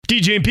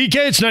DJ and PK,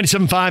 it's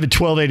 97.5 at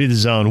 1280 The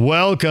Zone.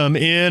 Welcome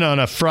in on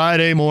a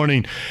Friday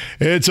morning.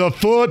 It's a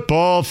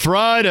football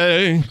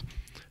Friday.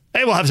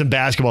 Hey, we'll have some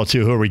basketball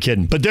too. Who are we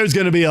kidding? But there's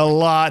going to be a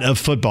lot of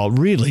football,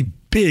 really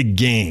big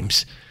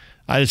games.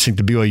 I just think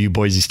the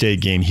BYU-Boise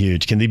State game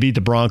huge. Can they beat the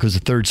Broncos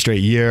the third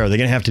straight year? Are they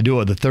going to have to do it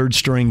with the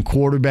third-string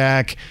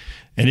quarterback?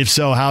 And if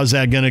so, how's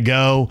that going to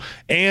go?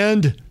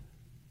 And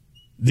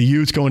the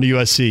Utes going to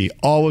USC.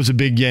 Always a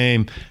big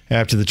game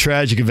after the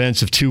tragic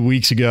events of 2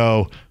 weeks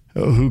ago.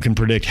 Who can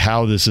predict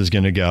how this is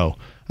going to go?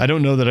 I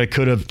don't know that I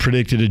could have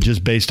predicted it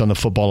just based on the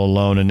football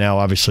alone, and now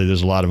obviously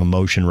there's a lot of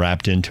emotion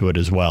wrapped into it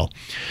as well.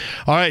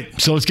 All right,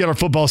 so let's get our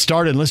football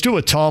started. Let's do it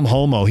with Tom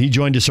Holmoe. He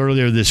joined us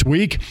earlier this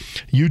week.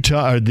 The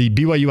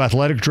BYU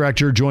athletic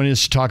director joining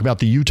us to talk about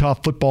the Utah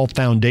Football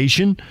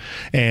Foundation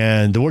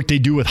and the work they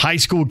do with high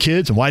school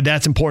kids and why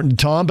that's important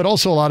to Tom, but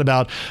also a lot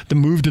about the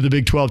move to the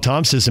Big 12.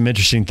 Tom says some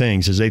interesting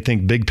things as they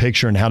think big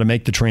picture and how to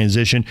make the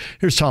transition.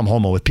 Here's Tom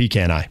Holmoe with PK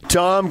and I.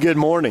 Tom, good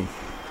morning.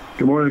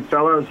 Good morning,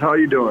 fellas. How are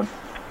you doing?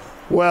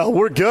 Well,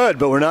 we're good,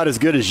 but we're not as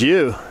good as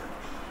you.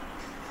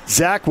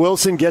 Zach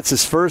Wilson gets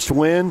his first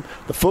win.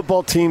 The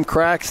football team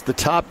cracks the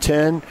top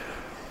 10.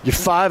 You're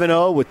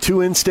 5-0 with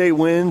 2 in-state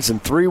wins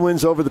and 3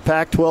 wins over the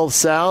Pac-12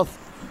 South.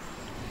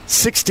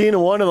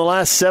 16-1 in the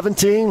last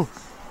 17.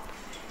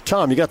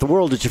 Tom, you got the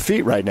world at your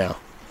feet right now.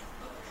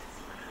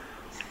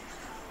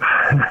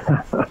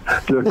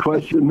 There's a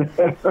question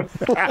there.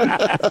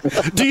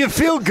 Do you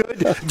feel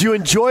good? Do you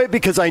enjoy it?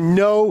 Because I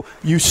know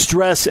you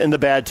stress in the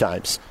bad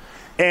times.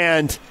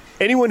 And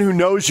anyone who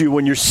knows you,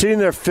 when you're sitting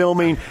there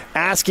filming,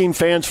 asking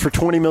fans for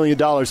 $20 million,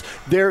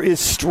 there is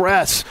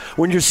stress.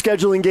 When you're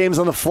scheduling games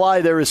on the fly,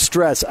 there is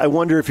stress. I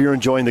wonder if you're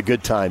enjoying the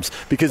good times,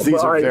 because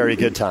these are very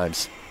good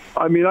times.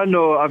 I mean, I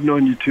know I've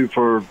known you two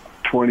for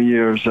 20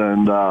 years,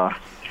 and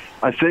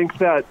I think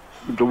that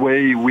the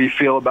way we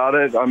feel about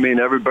it, I mean,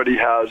 everybody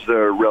has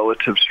their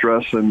relative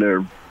stress in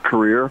their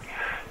career,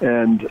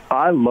 and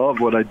I love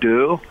what I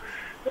do.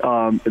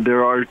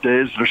 There are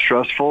days that are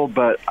stressful,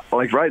 but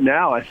like right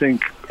now, I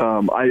think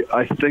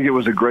I think it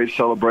was a great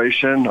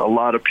celebration. A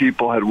lot of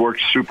people had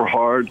worked super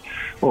hard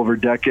over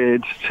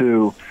decades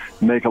to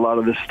make a lot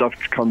of this stuff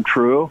come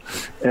true,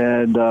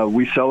 and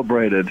we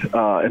celebrated.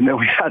 And then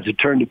we had to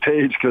turn the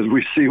page because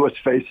we see what's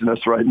facing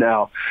us right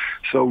now.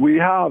 So we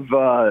have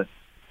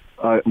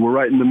we're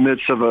right in the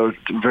midst of a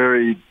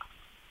very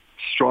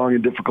strong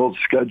and difficult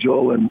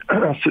schedule and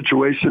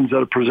situations that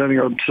are presenting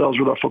themselves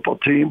with our football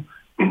team.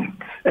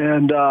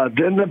 And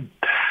then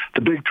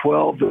the Big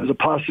 12, there's a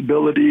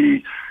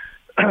possibility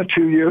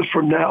 2 years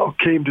from now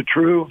came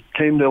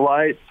to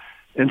light.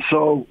 And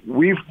so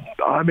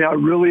I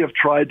really have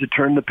tried to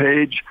turn the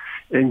page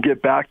and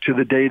get back to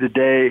the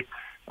day-to-day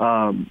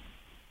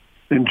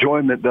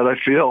enjoyment that I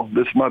feel.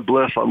 This is my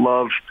bliss. I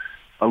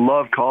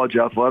love college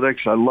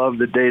athletics. I love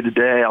the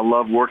day-to-day. I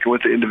love working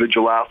with the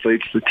individual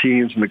athletes, the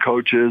teams, and the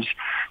coaches.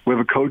 We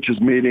have a coaches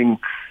meeting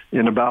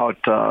in about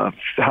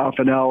half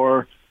an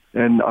hour,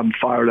 and I'm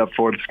fired up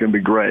for it. It's going to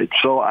be great.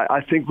 So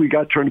I think we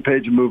got to turn the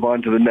page and move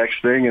on to the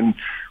next thing, and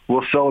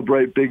we'll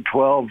celebrate Big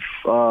 12.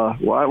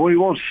 We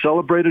won't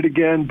celebrate it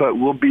again, but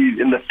we'll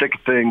be in the thick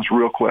of things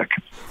real quick.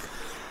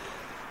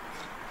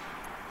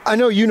 I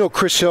know you know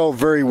Chris Hill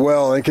very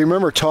well. I can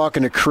remember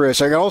talking to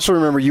Chris. I also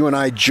remember you and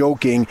I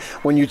joking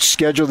when you'd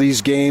schedule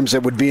these games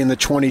that would be in the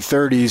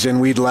 2030s, and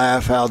we'd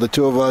laugh how the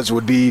two of us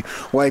would be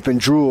wiping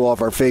drool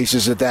off our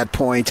faces at that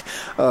point.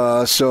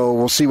 So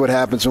we'll see what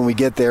happens when we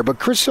get there. But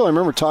Chris Hill, I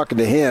remember talking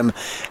to him,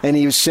 and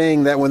he was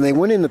saying that when they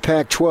went in the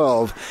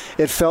Pac-12,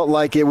 it felt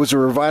like it was a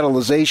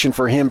revitalization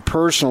for him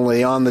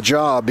personally on the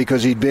job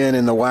because he'd been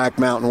in the WAC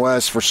Mountain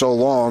West for so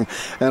long.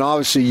 And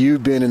obviously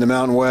you've been in the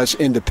Mountain West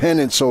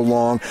independent so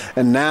long,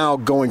 and now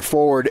going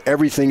forward,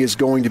 everything is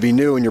going to be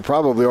new, and you're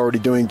probably already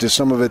doing to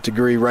some of it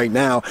degree right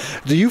now.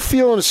 Do you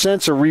feel in a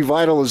sense a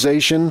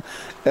revitalization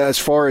as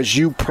far as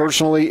you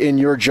personally in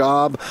your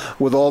job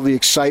with all the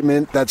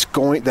excitement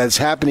that's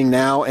happening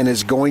now and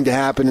is going to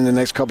happen in the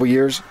next couple of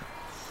years?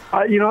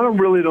 I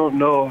don't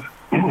know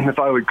if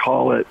I would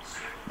call it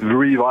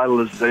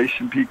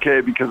revitalization,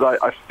 PK, because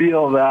I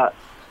feel that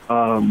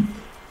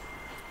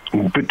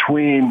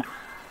between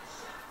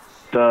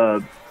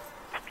the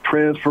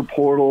transfer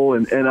portal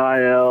and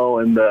NIL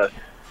and the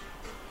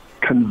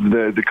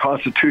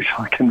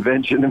constitutional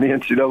convention in the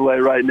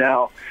NCAA right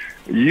now,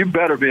 you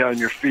better be on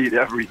your feet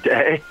every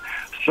day.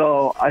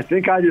 So I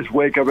think I just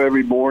wake up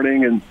every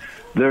morning and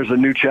there's a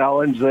new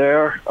challenge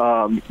there.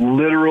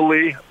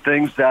 Literally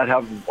things that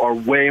are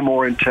way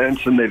more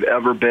intense than they've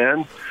ever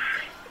been.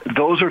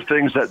 Those are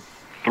things that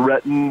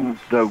threaten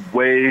the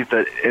way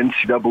that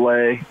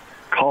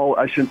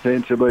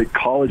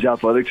college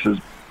athletics is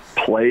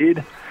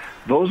played.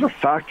 Those are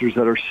factors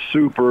that are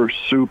super,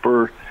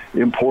 super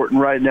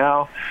important right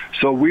now.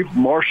 So we've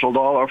marshaled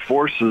all our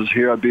forces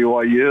here at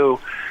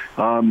BYU.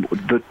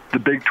 The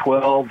Big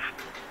 12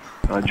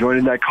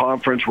 joining that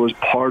conference was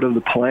part of the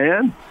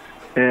plan,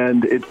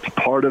 and it's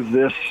part of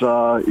this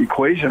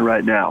equation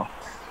right now.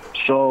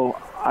 So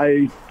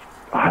I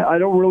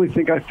don't really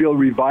think I feel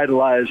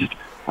revitalized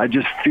I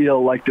just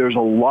feel like there's a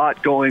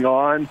lot going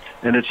on,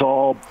 and it's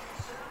all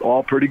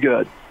pretty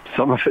good.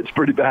 Some of it's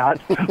pretty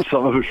bad.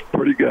 Some of it's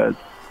pretty good.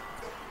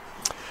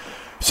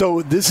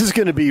 So this is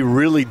going to be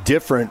really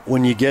different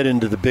when you get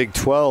into the Big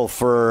 12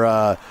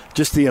 for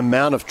just the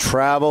amount of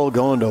travel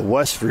going to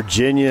West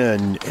Virginia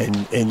and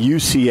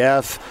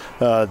UCF.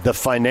 The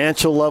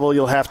financial level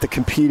you'll have to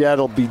compete at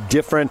will be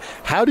different.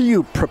 How do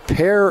you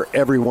prepare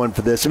everyone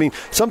for this? I mean,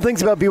 some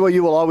things about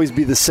BYU will always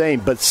be the same,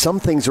 but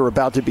some things are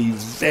about to be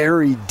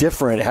very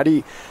different. How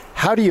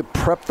do you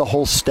prep the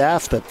whole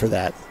staff for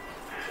that?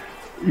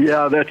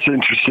 Yeah, that's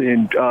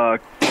interesting.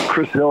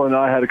 Chris Hill and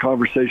I had a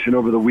conversation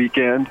over the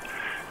weekend,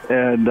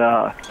 and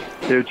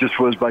it just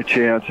was by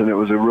chance, and it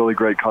was a really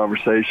great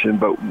conversation.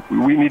 But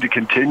we need to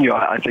continue.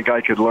 I think I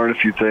could learn a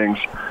few things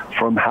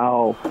from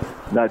how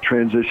that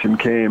transition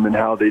came and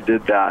how they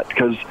did that,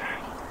 because,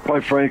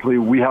 quite frankly,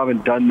 we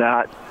haven't done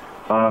that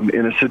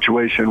in a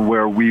situation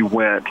where we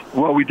went.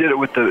 Well, we did it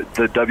with the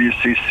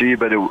WCC,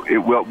 but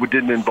it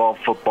didn't involve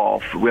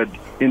football. We had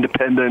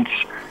independence,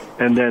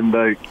 and then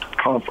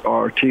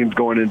our teams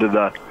going into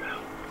the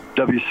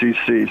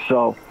WCC.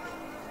 So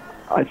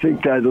I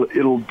think that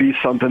it'll be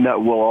something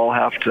that we'll all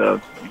have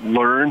to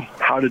learn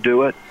how to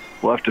do it.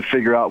 We'll have to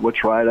figure out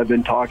what's right. I've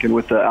been talking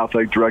with the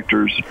athletic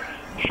directors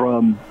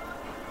from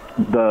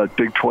the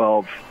Big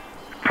 12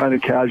 kind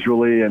of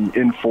casually and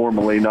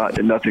informally,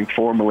 nothing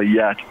formally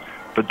yet.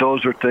 But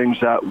those are things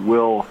that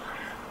will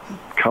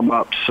come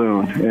up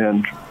soon.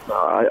 And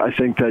I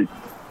think that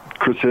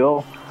Chris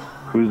Hill,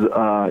 who's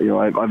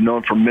I've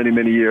known for many,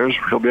 many years,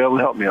 he'll be able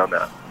to help me on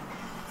that.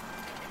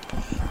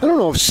 I don't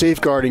know if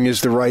safeguarding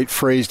is the right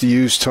phrase to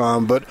use,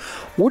 Tom, but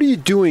what are you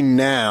doing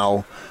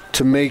now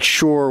to make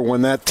sure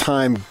when that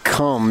time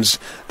comes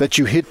that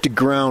you hit the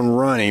ground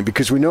running?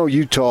 Because we know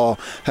Utah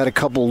had a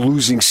couple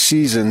losing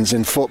seasons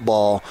in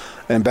football,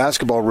 and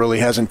basketball really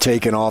hasn't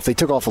taken off. They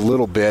took off a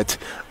little bit,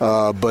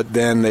 but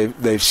then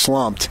they've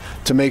slumped.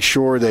 To make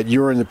sure that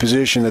you're in the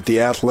position that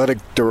the athletic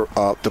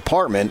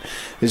department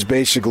is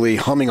basically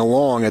humming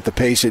along at the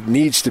pace it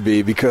needs to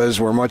be,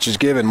 because where much is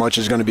given, much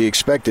is going to be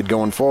expected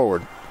going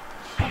forward.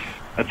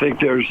 I think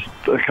there's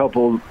a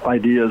couple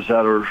ideas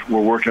that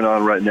we're working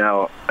on right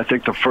now. I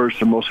think the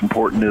first and most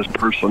important is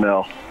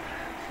personnel.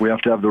 We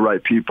have to have the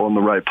right people in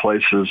the right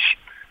places,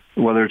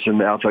 whether it's in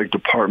the athletic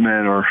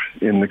department or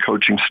in the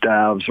coaching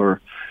staffs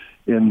or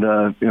in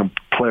the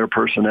player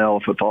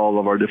personnel with all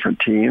of our different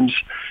teams.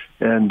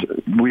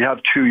 And we have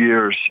 2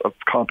 years of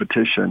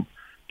competition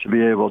to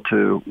be able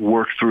to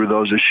work through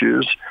those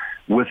issues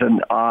with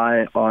an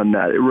eye on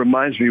that. It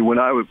reminds me when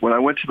I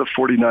went to the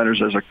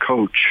 49ers as a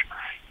coach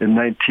in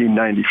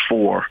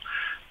 1994,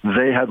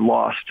 they had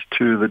lost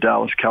to the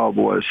Dallas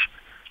Cowboys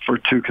for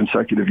 2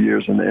 consecutive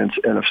years in the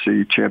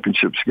NFC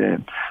Championships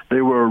game.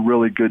 They were a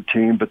really good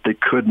team, but they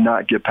could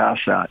not get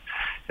past that.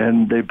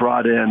 And they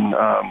brought in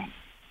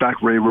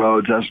back Ray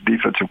Rhodes as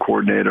defensive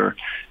coordinator,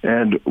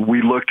 and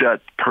we looked at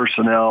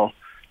personnel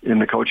in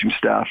the coaching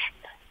staff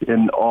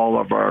in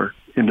all of our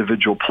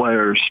individual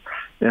players,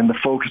 and the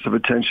focus of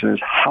attention is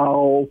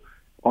how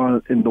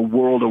in the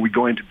world are we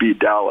going to beat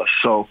Dallas?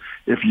 So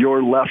if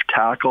your left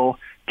tackle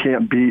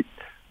can't beat,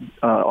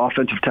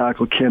 offensive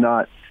tackle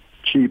cannot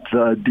keep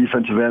the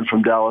defensive end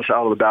from Dallas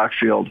out of the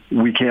backfield,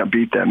 we can't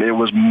beat them. It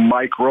was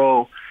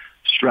micro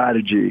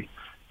strategy,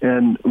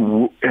 and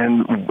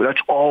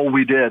that's all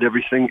we did.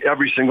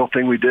 Every single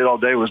thing we did all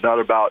day was not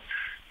about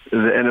the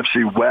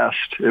NFC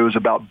West. It was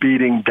about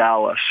beating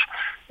Dallas,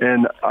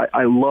 and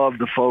I love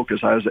the focus.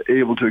 I was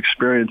able to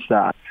experience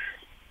that.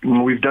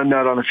 And we've done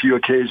that on a few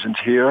occasions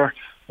here,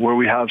 where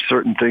we have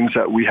certain things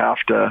that we have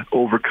to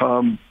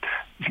overcome.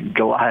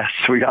 Goliath,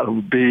 we got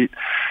to beat.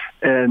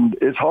 And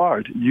it's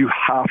hard. You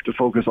have to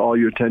focus all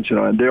your attention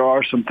on it. There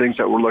are some things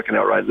that we're looking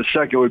at, right? The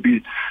second would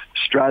be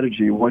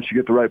strategy. Once you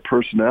get the right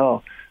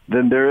personnel,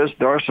 then there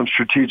are some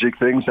strategic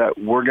things that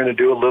we're going to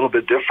do a little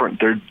bit different.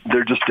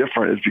 They're just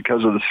different. It's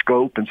because of the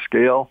scope and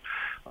scale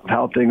of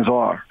how things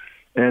are.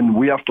 And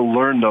we have to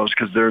learn those,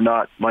 because they're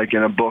not like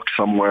in a book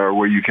somewhere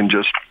where you can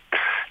just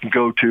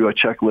go to a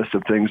checklist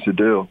of things to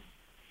do.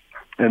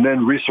 And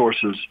then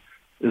resources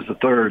is the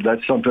third.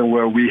 That's something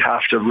where we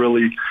have to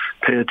really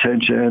pay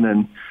attention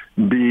and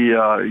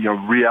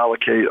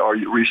reallocate our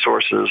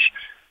resources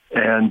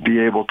and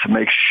be able to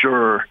make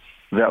sure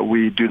that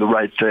we do the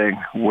right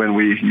thing when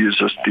we use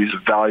these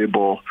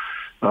valuable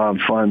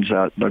funds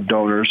that the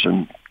donors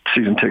and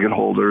season ticket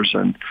holders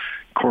and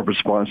corporate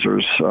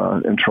sponsors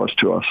entrust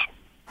to us.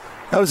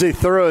 That was a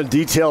thorough and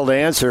detailed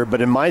answer,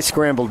 but in my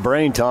scrambled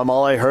brain, Tom,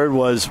 all I heard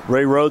was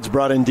Ray Rhodes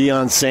brought in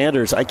Deion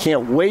Sanders. I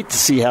can't wait to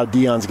see how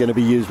Deion's going to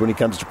be used when he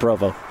comes to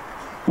Provo.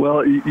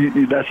 Well,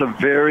 that's a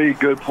very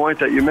good point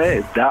that you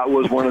made. That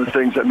was one of the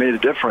things that made a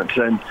difference.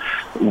 And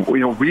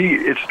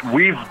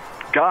we've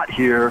got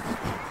here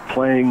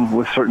playing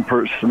with certain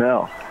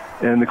personnel.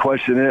 And the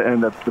question is,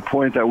 and the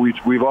point that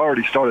we've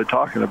already started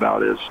talking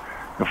about is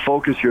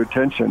focus your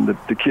attention.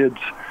 The kids,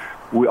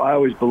 I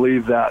always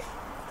believe that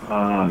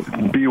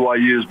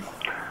BYU's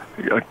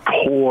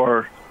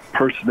core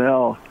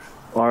personnel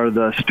are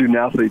the student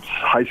athletes,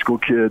 high school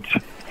kids,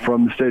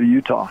 from the state of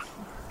Utah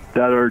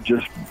that are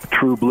just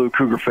true blue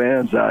Cougar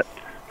fans that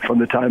from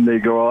the time they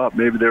grow up,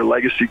 maybe they're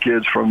legacy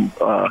kids from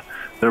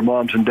their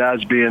moms and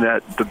dads being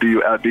at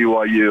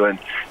BYU, and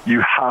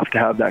you have to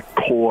have that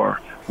core.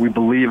 We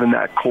believe in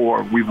that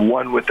core. We've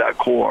won with that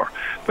core,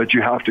 but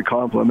you have to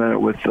complement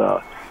it with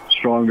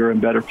stronger and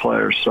better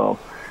players. So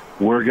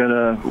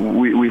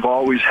we've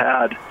always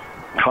had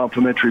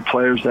complementary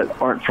players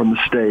that aren't from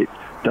the state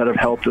that have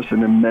helped us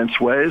in immense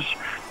ways,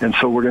 and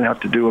so we're going to have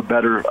to do a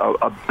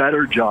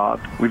better job.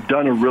 We've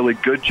done a really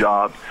good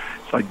job.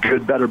 It's like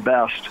good, better,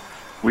 best.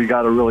 We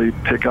got to really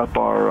pick up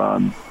our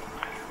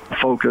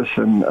focus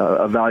and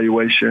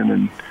evaluation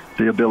and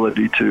the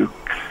ability to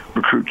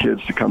recruit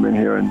kids to come in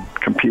here and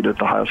compete at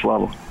the highest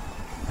level.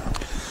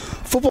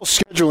 Football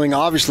scheduling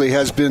obviously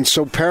has been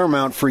so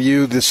paramount for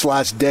you this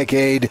last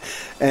decade,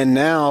 and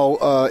now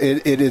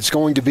it is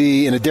going to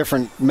be in a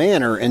different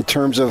manner in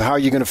terms of how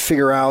you're going to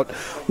figure out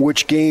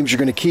which games you're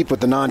going to keep with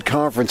the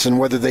non-conference and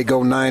whether they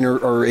go 9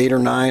 or 8 or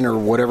 9 or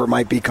whatever it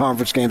might be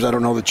conference games. I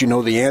don't know that you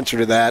know the answer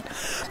to that.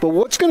 But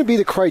what's going to be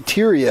the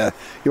criteria?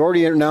 You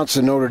already announced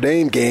the Notre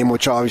Dame game,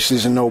 which obviously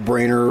is a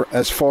no-brainer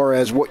as far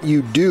as what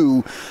you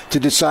do to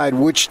decide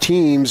which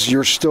teams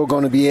you're still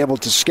going to be able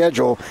to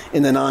schedule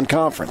in the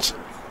non-conference.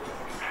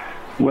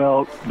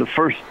 Well, the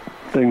first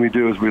thing we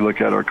do is we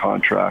look at our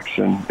contracts,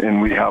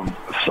 and we have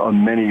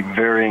many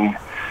varying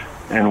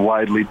and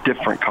widely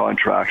different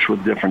contracts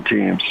with different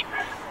teams.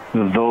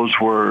 Those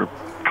were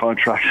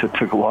contracts that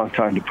took a long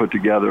time to put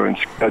together and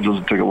schedules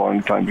that took a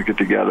long time to get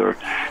together,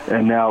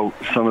 and now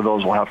some of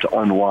those will have to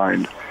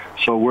unwind.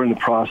 So we're in the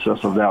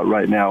process of that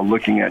right now,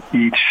 looking at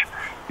each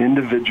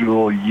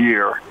individual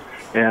year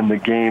and the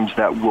games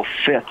that will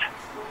fit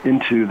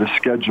into the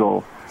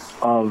schedule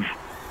of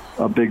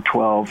a Big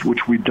 12,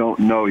 which we don't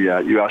know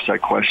yet. You asked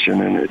that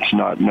question, and it's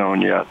not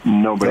known yet.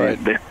 Nobody,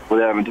 right. They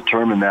haven't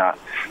determined that.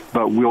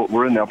 But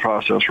we're in that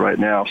process right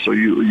now. So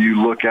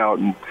you look out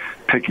and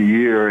pick a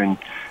year, and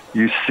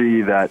you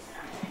see that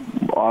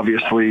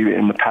obviously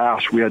in the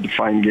past we had to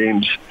find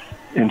games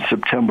in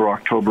September,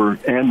 October,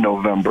 and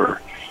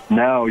November.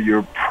 Now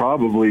you're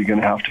probably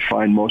going to have to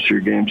find most of your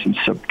games in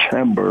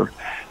September,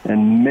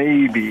 and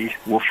maybe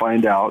we'll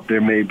find out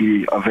there may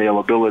be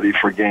availability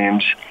for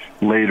games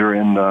later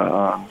in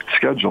the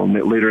schedule,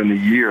 later in the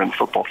year in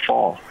football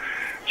fall.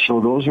 So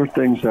those are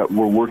things that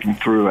we're working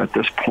through at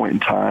this point in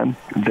time.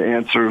 The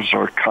answers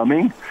are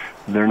coming.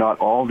 They're not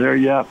all there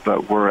yet,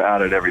 but we're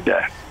at it every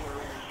day.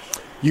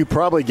 You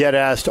probably get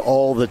asked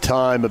all the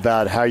time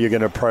about how you're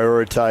going to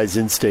prioritize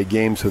in-state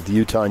games with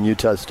Utah and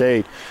Utah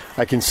State.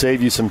 I can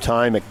save you some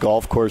time at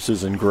golf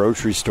courses and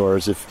grocery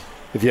stores. If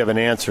you have an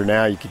answer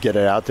now, you could get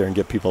it out there and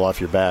get people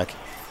off your back.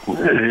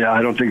 Yeah,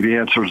 I don't think the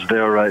answer is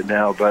there right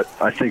now, but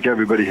I think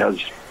everybody has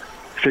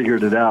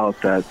figured it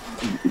out that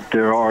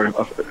there are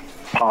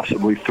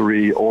possibly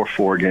 3 or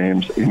 4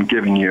 games in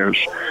given years,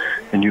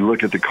 and you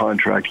look at the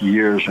contract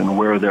years and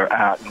where they're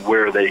at and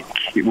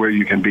where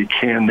you can be.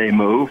 Can they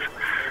move?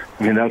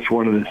 I mean, that's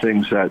one of the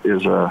things that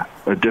is a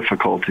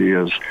difficulty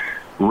is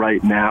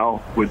right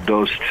now would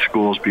those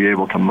schools be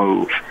able to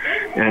move?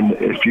 And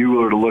if you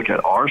were to look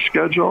at our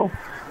schedule,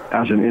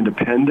 as an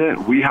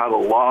independent, we had a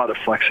lot of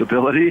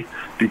flexibility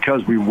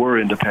because we were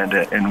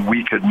independent and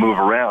we could move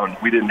around.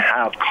 We didn't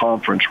have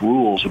conference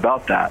rules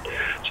about that.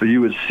 So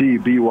you would see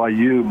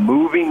BYU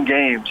moving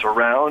games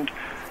around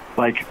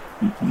like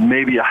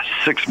maybe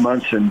 6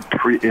 months in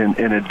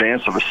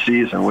advance of a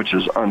season, which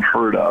is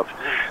unheard of.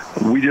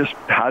 We just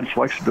had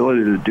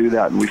flexibility to do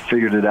that, and we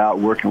figured it out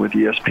working with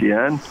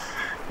ESPN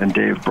and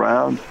Dave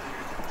Brown.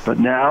 But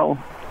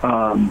now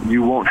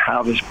you won't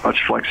have as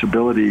much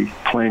flexibility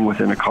playing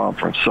within a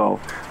conference. So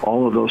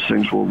all of those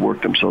things will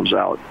work themselves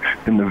out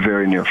in the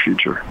very near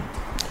future.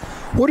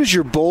 What is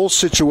your bowl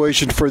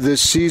situation for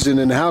this season,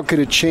 and how could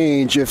it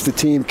change if the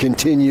team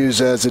continues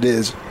as it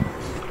is?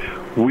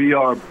 We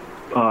are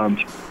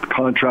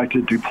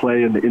contracted to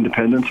play in the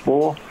Independence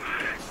Bowl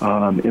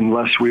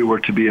unless we were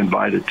to be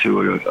invited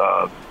to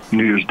a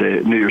New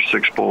Year's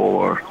Six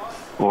Bowl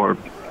or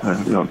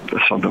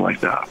something like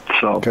that.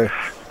 So okay.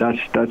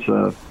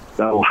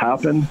 That'll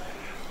happen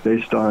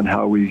based on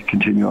how we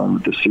continue on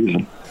with this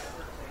season.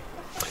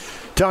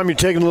 Tom, you're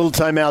taking a little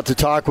time out to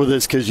talk with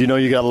us because you know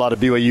you got a lot of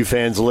BYU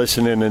fans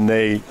listening and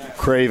they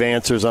crave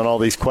answers on all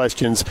these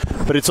questions.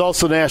 But it's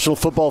also National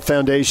Football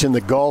Foundation,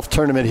 the golf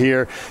tournament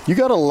here. You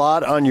got a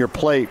lot on your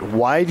plate.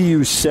 Why do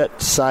you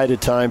set aside a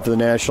time for the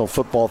National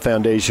Football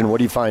Foundation? What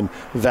do you find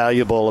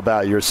valuable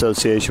about your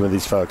association with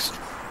these folks?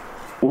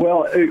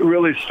 Well, it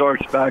really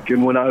starts back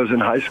in when I was in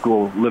high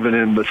school, living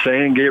in the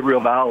San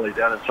Gabriel Valley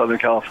down in Southern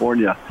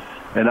California.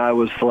 And I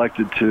was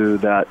selected to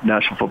that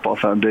National Football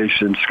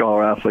Foundation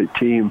Scholar Athlete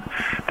team.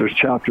 There's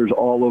chapters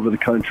all over the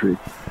country.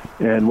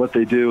 And what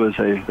they do is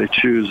they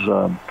choose,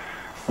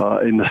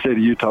 in the state of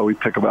Utah, we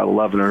pick about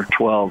 11 or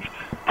 12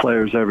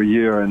 players every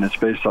year, and it's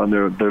based on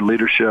their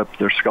leadership,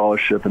 their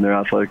scholarship, and their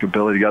athletic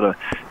ability. You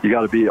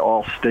got to be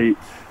all state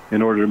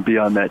in order to be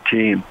on that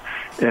team.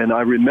 And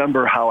I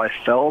remember how I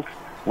felt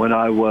when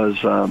I was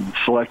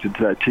selected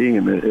to that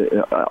team.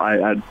 I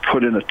had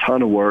put in a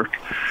ton of work,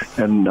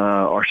 and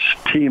our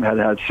team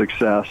had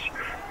success,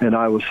 and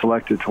I was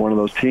selected to one of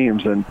those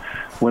teams. And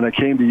when I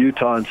came to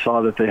Utah and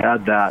saw that they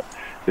had that,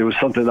 it was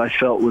something that I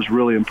felt was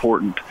really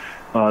important.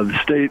 The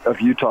state of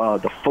Utah,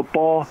 the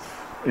football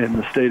in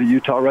the state of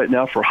Utah right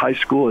now for high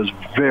school is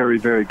very,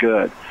 very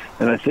good.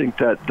 And I think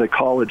that the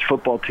college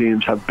football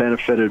teams have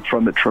benefited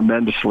from it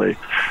tremendously.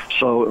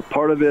 So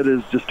part of it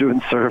is just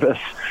doing service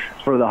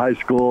for the high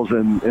schools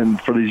and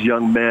for these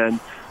young men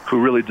who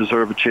really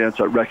deserve a chance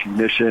at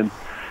recognition.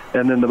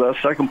 And then the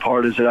second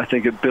part is that I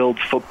think it builds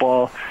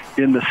football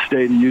in the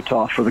state of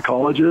Utah for the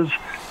colleges,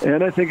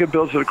 and I think it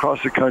builds it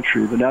across the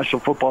country. The National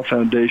Football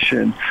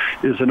Foundation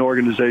is an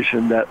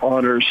organization that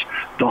honors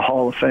the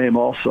Hall of Fame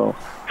also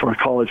for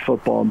college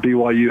football, and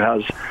BYU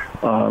has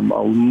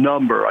a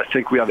number. I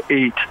think we have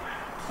 8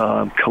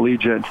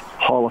 collegiate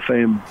Hall of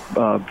Fame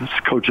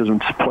coaches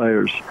and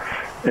players,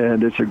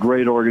 and it's a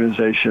great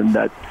organization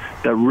that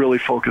really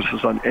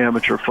focuses on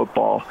amateur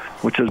football,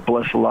 which has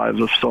blessed the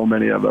lives of so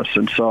many of us.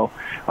 And so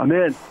I'm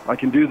in. I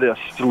can do this.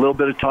 It's a little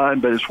bit of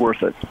time, but it's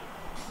worth it.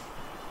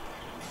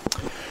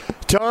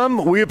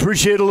 Tom, we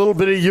appreciate a little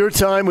bit of your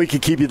time. We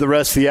could keep you the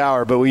rest of the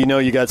hour, but we know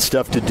you got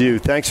stuff to do.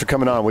 Thanks for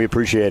coming on. We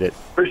appreciate it.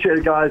 Appreciate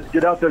it, guys.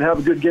 Get out there and have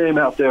a good game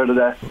out there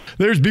today.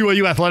 There's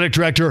BYU Athletic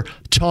Director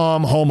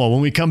Tom Holmoe.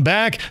 When we come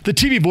back, the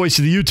TV voice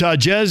of the Utah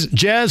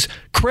Jazz,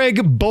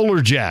 Craig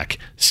Bolerjack.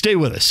 Stay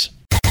with us.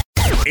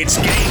 It's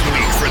game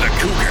week for the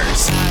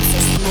Cougars.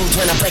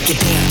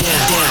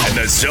 And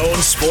the Zone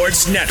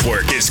Sports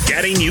Network is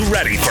getting you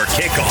ready for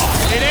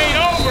kickoff. It ain't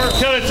over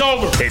till it's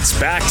over. It's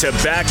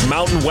back-to-back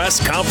Mountain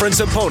West Conference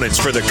opponents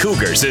for the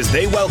Cougars as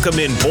they welcome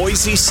in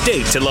Boise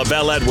State to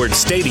LaVell Edwards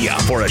Stadium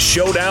for a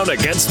showdown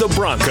against the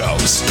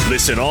Broncos.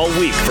 Listen all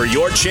week for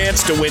your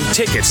chance to win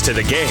tickets to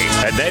the game,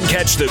 and then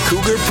catch the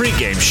Cougar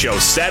pregame show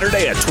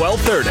Saturday at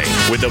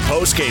 12:30 with the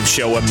postgame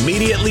show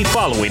immediately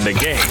following the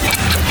game.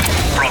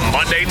 From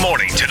Monday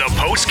morning to the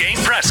post-game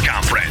press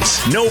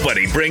conference,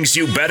 nobody brings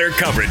you better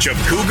coverage of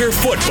Cougar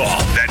football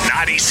than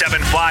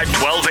 97.5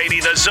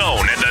 1280 The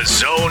Zone and the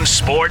Zone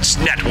Sports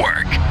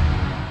Network.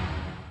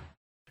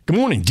 Good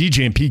morning,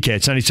 DJ and PK.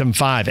 It's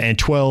 97.5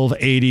 and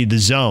 1280 The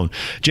Zone.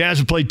 Jazz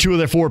have played 2 of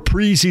their 4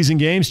 preseason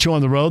games, 2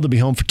 on the road. They'll be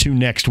home for 2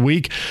 next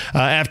week.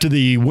 After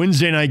the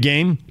Wednesday night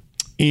game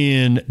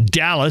in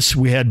Dallas,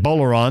 we had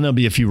Bowler on. There'll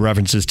be a few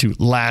references to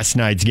last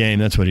night's game.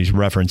 That's what he's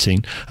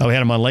referencing. We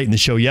had him on late in the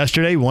show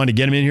yesterday. We wanted to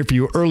get him in here for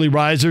you early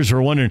risers who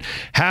are wondering,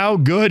 how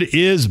good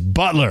is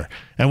Butler?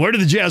 And where do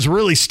the Jazz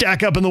really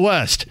stack up in the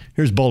West?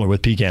 Here's Bowler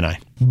with PK and I.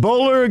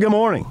 Bowler, good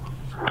morning.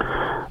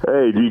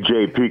 Hey,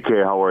 DJ,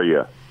 PK, how are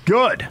you?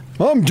 Good.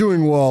 I'm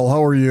doing well.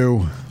 How are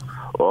you?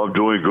 Well, I'm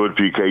doing good,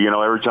 PK. You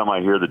know, every time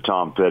I hear the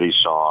Tom Petty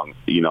song,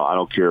 you know, I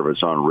don't care if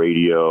it's on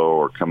radio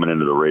or coming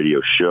into the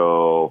radio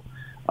show,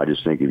 I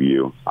just think of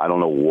you. I don't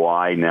know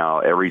why now.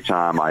 Every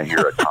time I hear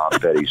a Tom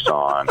Petty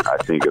song, I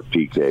think of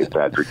PK,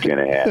 Patrick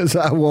Kinahan. Because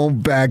I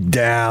won't back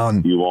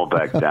down. You won't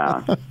back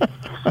down.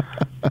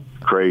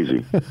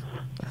 Crazy.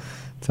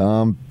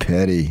 Tom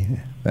Petty.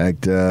 In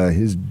fact,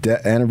 his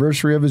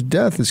anniversary of his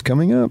death is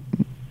coming up.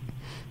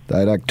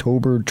 Died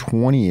October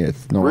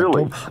 20th. No,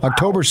 really?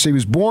 October. He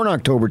was born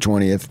October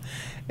 20th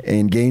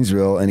in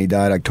Gainesville, and he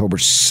died October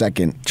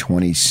 2nd,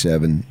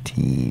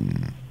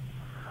 2017.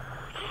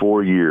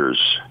 4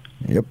 years.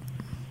 Yep.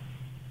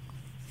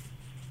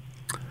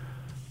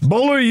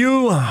 Bowler,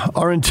 you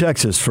are in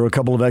Texas for a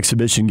couple of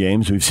exhibition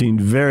games. We've seen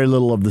very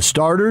little of the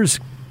starters.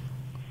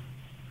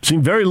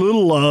 Seen very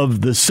little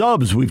of the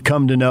subs we've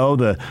come to know,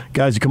 the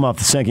guys who come off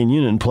the second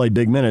unit and play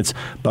big minutes.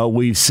 But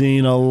we've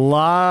seen a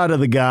lot of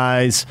the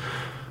guys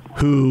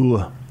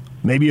who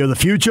maybe are the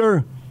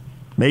future,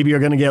 maybe are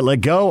going to get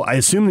let go. I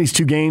assume these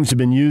 2 games have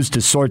been used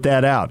to sort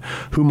that out.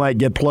 Who might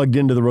get plugged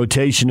into the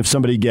rotation if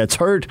somebody gets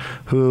hurt?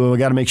 Who we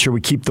got to make sure we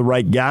keep the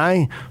right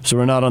guy so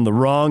we're not on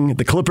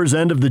the Clippers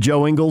end of the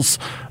Joe Ingles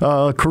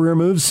career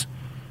moves?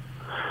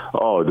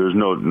 Oh, there's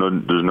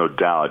no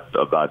doubt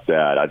about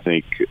that. I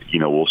think, you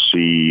know, we'll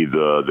see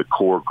the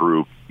core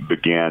group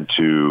began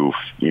to,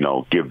 you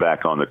know, get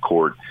back on the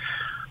court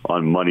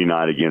on Monday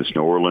night against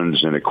New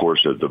Orleans, and of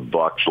course the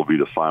Bucks will be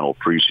the final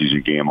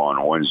preseason game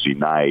on Wednesday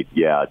night.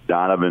 Yeah,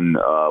 Donovan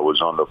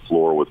was on the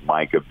floor with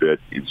Mike a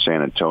bit in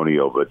San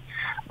Antonio, but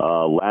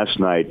last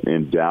night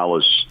in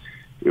Dallas,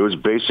 it was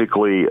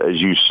basically, as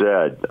you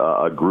said,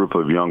 a group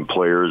of young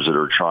players that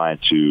are trying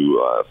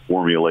to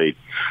formulate,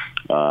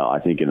 I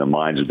think, in the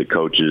minds of the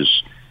coaches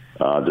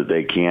that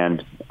they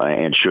can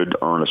and should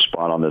earn a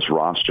spot on this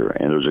roster.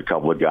 And there's a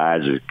couple of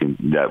guys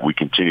that we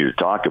continue to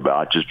talk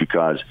about just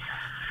because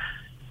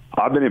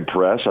I've been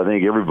impressed. I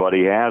think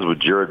everybody has with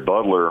Jared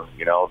Butler,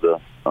 you know,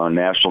 the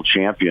national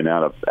champion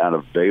out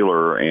of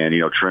Baylor, and,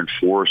 you know, Trent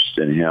Forrest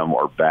and him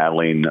are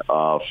battling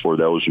for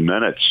those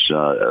minutes,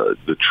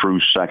 the true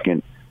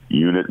second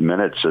unit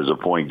minutes as a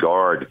point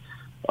guard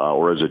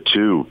or as a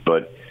 2.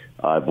 But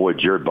boy,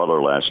 Jared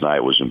Butler last night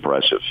was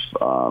impressive.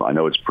 I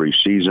know it's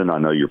preseason. I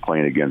know you're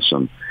playing against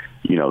some,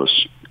 you know,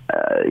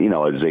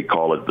 as they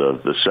call it,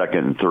 the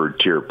second and third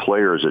tier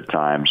players at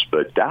times.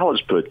 But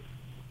Dallas put,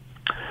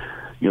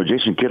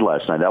 Jason Kidd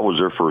last night, that was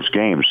their first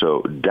game.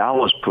 So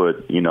Dallas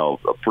put, a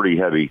pretty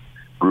heavy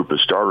group of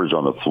starters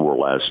on the floor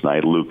last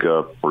night,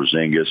 Luka,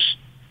 Porzingis,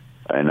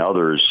 and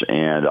others.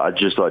 And I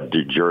just thought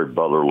Jared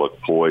Butler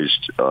looked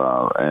poised,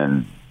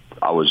 and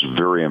I was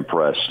very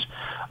impressed.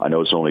 I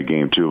know it's only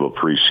game 2 of a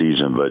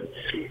preseason, but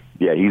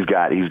yeah, he's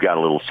got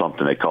a little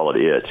something. They call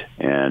it,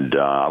 and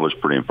I was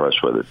pretty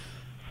impressed with it.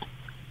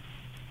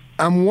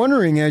 I'm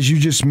wondering, as you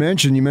just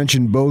mentioned, you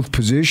mentioned both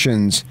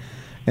positions,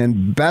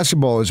 and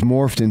basketball has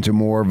morphed into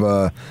more of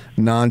a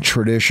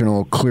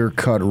non-traditional,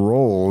 clear-cut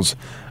roles.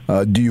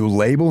 Do you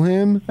label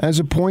him as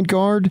a point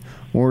guard,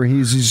 or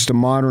he's just a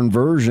modern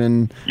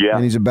version,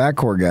 and he's a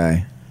backcourt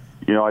guy?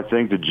 I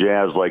think the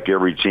Jazz, like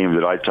every team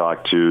that I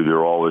talk to,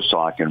 they're always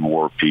talking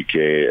more,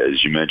 PK,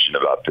 as you mentioned,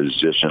 about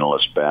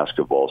positionless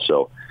basketball.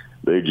 So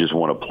they just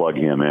want to plug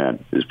him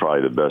in is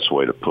probably the best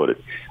way to put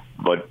it.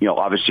 But,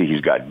 obviously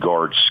he's got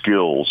guard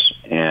skills,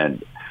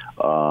 and,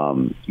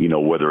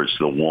 whether it's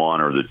the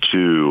 1 or the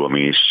 2, I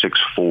mean, he's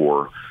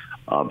 6'4",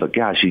 but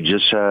gosh, he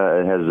just has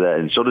that.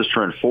 And so does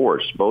Trent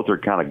Forrest. Both are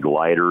kind of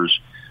gliders.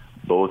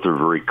 Both are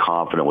very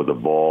confident with the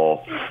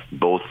ball.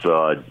 Both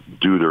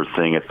do their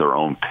thing at their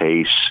own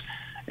pace.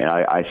 And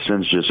I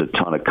sense just a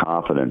ton of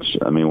confidence.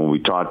 I mean, when we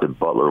talked to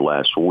Butler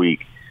last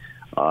week,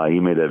 he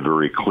made that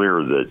very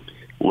clear that,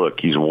 look,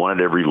 he's won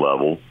at every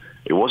level.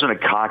 It wasn't a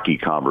cocky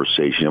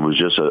conversation. It was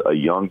just a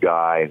young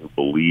guy who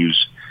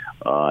believes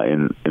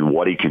in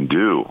what he can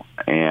do.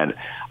 And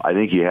I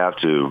think you have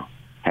to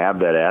have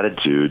that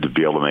attitude to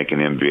be able to make an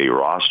NBA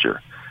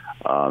roster.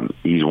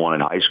 He's won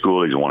in high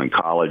school, he's won in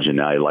college, and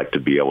now he'd like to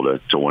be able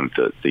to win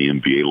at the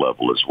NBA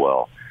level as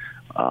well.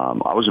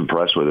 I was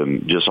impressed with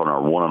him just on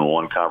our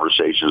one-on-one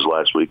conversations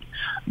last week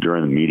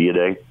during the media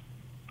day.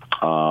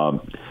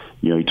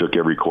 He took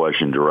every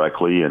question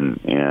directly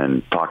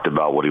and talked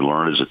about what he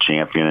learned as a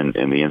champion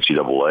in the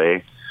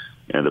NCAA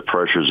and the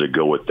pressures that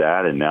go with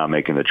that, and now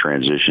making the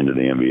transition to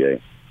the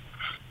NBA.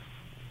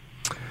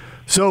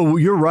 So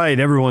you're right.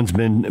 Everyone's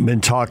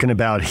been talking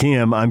about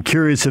him. I'm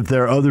curious if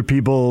there are other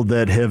people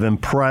that have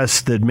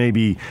impressed that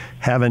maybe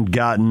haven't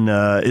gotten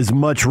as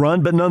much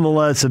run, but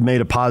nonetheless have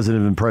made a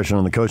positive impression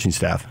on the coaching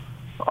staff.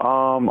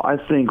 I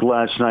think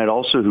last night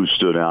also who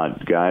stood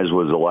out, guys,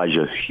 was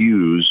Elijah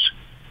Hughes.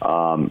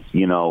 Kind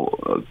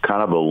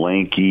of a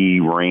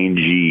lanky,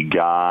 rangy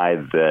guy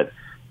that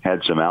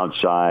had some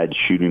outside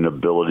shooting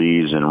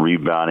abilities and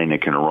rebounding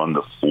and can run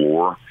the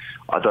floor.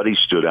 I thought he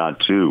stood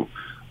out too.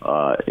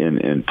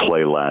 In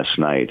play last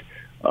night.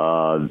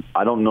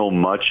 I don't know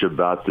much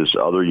about this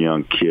other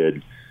young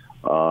kid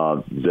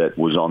that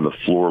was on the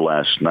floor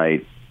last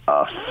night,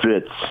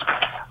 Fitz,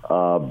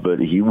 but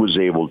he was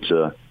able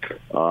to,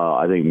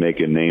 I think, make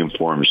a name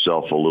for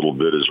himself a little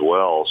bit as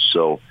well.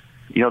 So,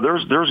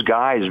 there's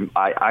guys,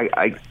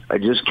 I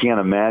just can't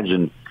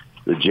imagine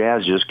the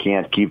Jazz just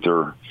can't keep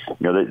their,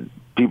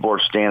 people are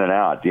standing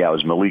out. Yeah, it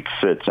was Malik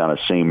Fitz out of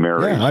St.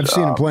 Mary's. Yeah, I've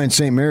seen him play in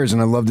St. Mary's,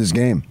 and I loved his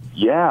game.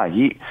 Yeah,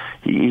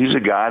 he's a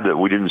guy that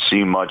we didn't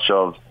see much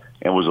of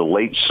and was a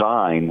late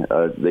sign.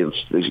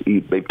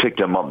 They picked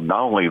him up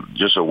not only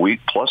just a week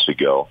plus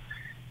ago,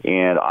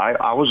 and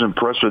I was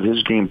impressed with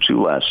his game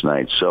too last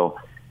night. So,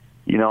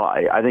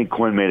 I think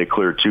Quinn made it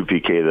clear too,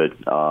 PK,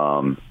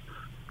 that,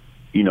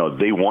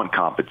 they want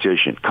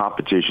competition.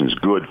 Competition's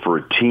good for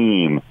a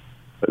team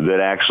that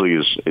actually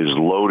is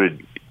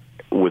loaded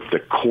with the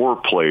core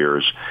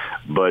players,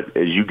 but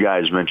as you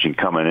guys mentioned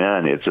coming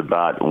in, it's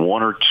about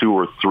 1 or 2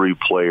 or 3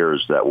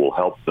 players that will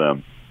help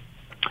them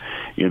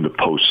in the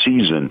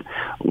postseason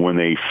when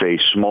they face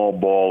small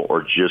ball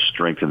or just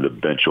strengthen the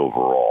bench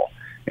overall.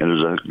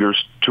 And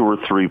there's 2 or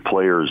 3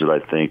 players that I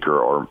think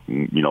are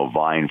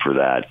vying for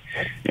that.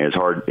 And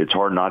it's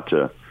hard not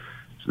to.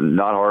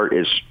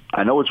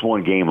 I know it's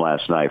one game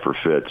last night for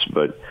Fitz,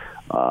 but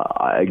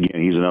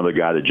again, he's another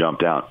guy that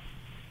jumped out.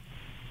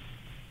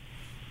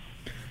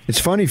 It's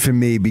funny for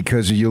me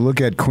because you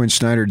look at Quinn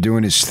Snyder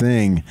doing his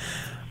thing.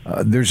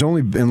 There's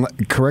only been,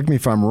 correct me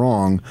if I'm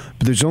wrong,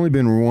 but there's only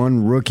been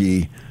one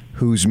rookie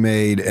who's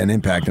made an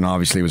impact, and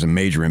obviously it was a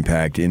major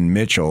impact in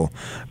Mitchell.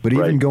 But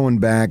even going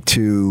back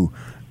to,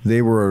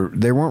 they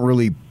weren't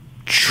really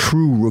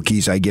true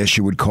rookies, I guess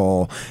you would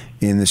call,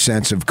 in the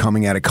sense of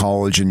coming out of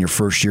college in your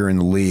first year in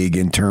the league,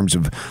 in terms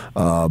of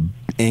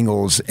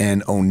Ingles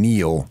and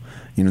O'Neal.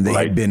 They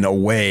had been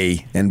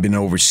away and been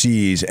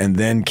overseas and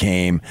then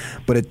came,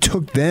 but it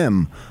took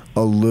them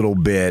a little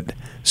bit.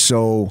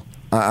 So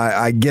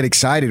I get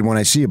excited when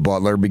I see a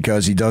Butler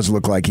because he does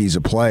look like he's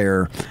a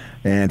player.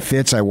 And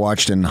Fitz, I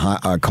watched in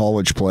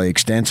college play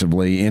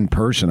extensively in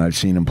person. I've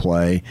seen him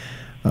play.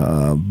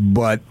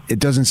 But it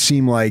doesn't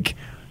seem like,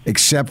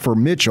 except for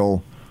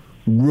Mitchell,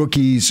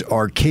 rookies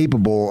are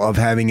capable of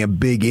having a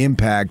big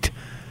impact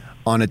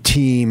on a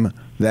team.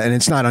 And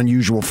it's not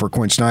unusual for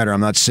Quinn Snyder. I'm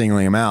not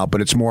singling him out,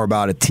 but it's more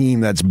about a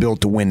team that's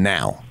built to win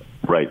now.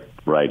 Right.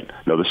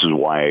 No, this is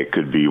why it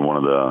could be one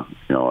of the,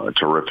 a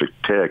terrific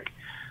pick.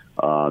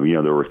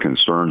 There were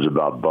concerns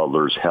about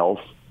Butler's health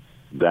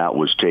that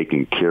was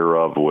taken care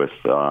of with,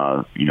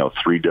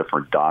 3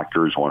 different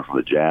doctors, one from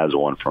the Jazz,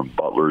 one from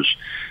Butler's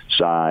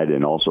side,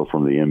 and also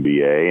from the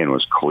NBA, and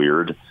was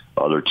cleared.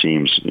 Other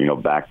teams,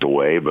 backed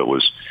away, but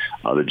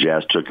the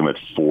Jazz took him at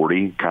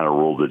 40, kind of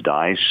rolled the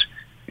dice,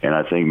 and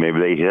I think maybe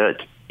they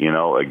hit.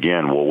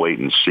 Again, we'll wait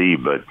and see.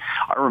 But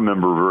I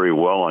remember very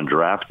well on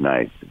draft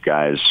night,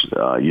 guys,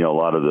 a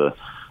lot of the,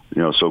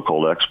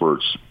 so-called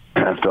experts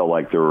felt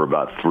like there were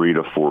about 3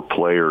 to 4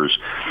 players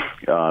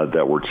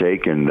that were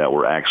taken that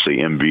were actually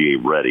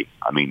NBA ready.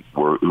 I mean,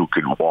 who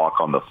could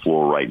walk on the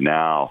floor right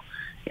now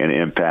and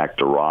impact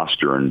the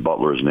roster, and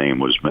Butler's name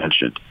was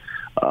mentioned.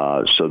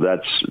 So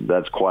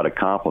that's quite a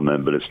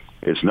compliment, but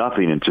it's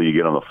nothing until you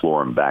get on the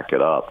floor and back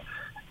it up.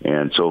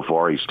 And so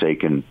far, he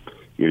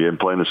didn't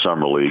play in the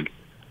summer league,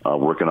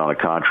 working on a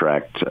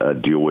contract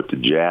deal with the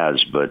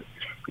Jazz, but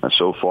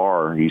so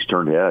far he's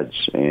turned heads,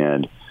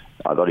 and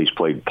I thought he's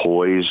played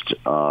poised,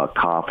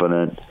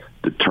 confident,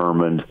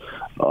 determined.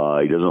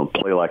 He doesn't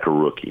play like a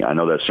rookie. I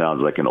know that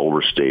sounds like an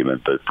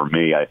overstatement, but for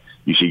me,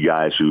 you see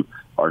guys who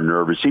are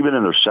nervous, even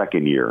in their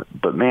second year.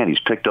 But, man, he's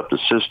picked up the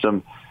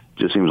system.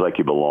 Just seems like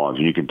he belongs,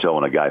 and you can tell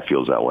when a guy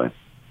feels that way.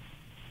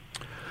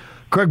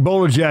 Craig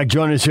Bolerjack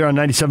joining us here on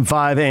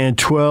 97.5 and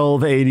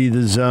 1280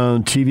 The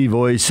Zone, TV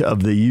voice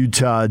of the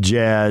Utah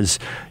Jazz.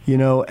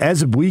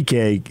 As of week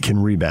 8,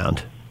 can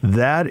rebound.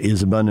 That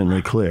is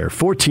abundantly clear.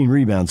 14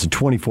 rebounds in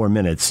 24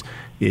 minutes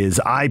is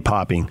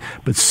eye-popping,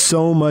 but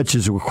so much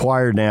is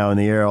required now in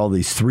the air, all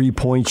these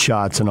three-point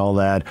shots and all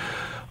that.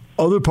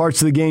 Other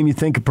parts of the game you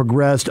think have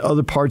progressed,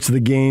 other parts of the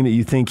game that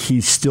you think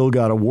he's still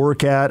got to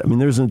work at. I mean,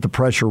 there isn't the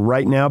pressure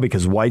right now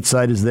because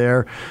Whiteside is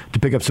there to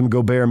pick up some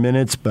Gobert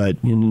minutes, but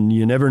you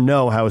never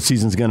know how a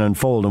season's going to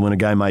unfold and when a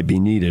guy might be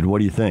needed. What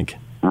do you think?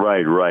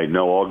 Right.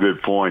 No, all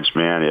good points,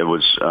 man. It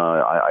was,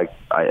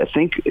 I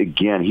think,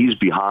 again, he's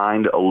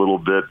behind a little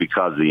bit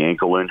because of the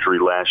ankle injury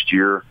last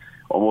year.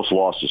 Almost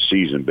lost the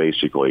season,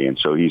 basically, and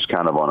so he's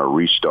kind of on a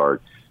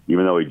restart,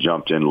 even though he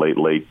jumped in late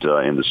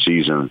in the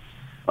season.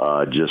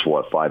 Just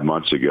 5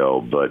 months ago,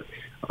 but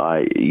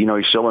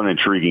he's still an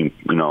intriguing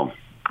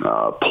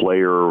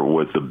player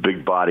with a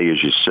big body,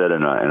 as you said,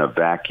 in a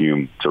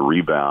vacuum to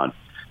rebound.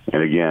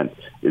 And again,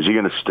 is he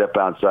going to step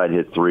outside,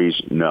 hit threes?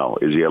 No.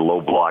 Is he a low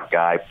block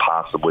guy?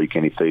 Possibly.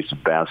 Can he face a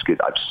basket?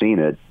 I've seen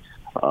it,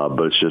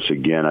 but it's just,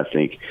 again, I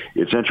think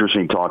it's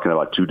interesting talking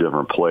about 2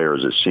 different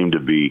players. It seemed to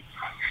be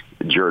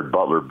Jared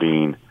Butler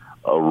being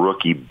a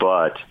rookie,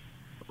 but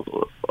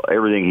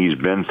everything he's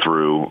been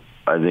through,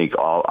 I think,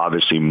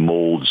 obviously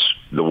molds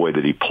the way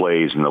that he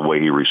plays and the way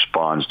he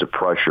responds to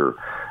pressure.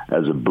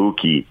 As a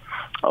Buki,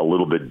 a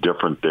little bit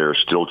different there,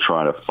 still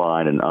trying to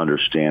find and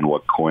understand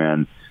what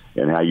Quinn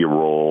and how you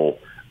roll.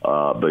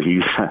 But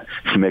you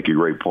make a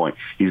great point.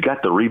 He's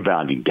got the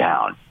rebounding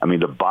down. I mean,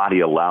 the body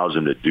allows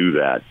him to do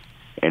that.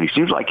 And he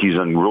seems like he's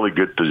in really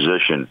good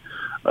position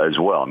as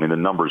well. I mean, the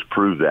numbers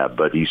prove that,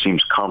 but he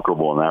seems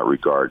comfortable in that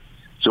regard.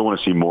 Still want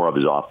to see more of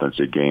his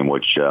offensive game,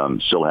 which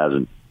still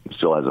hasn't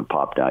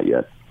popped out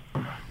yet.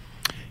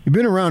 You've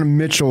been around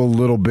Mitchell a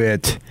little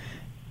bit.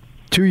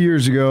 2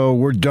 years ago,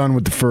 we're done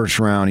with the first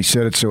round. He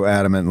said it so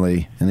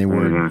adamantly, and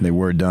they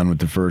were done with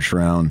the first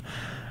round.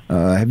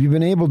 Have you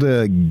been able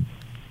to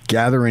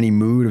gather any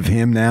mood of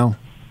him now?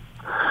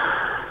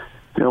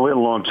 We had a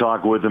long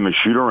talk with him at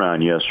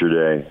shoot-around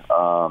yesterday.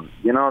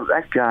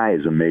 That guy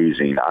is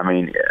amazing. I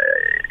mean,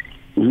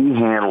 he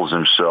handles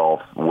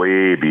himself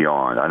way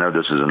beyond. I know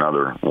this is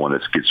another one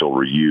that gets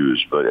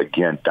overused, but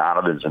again,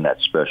 Donovan's in that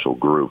special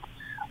group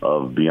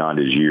of beyond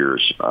his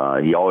years.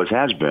 He always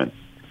has been.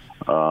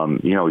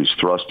 He's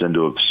thrust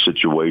into a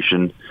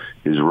situation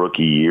his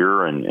rookie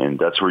year, and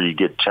that's where you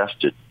get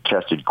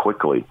tested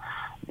quickly.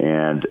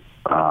 And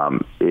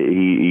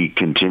he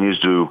continues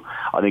to,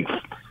 I think,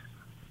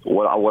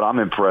 what I'm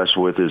impressed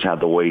with is how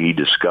the way he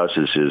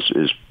discusses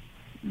his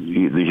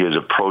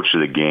approach to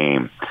the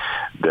game,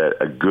 that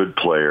a good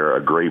player,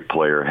 a great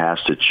player,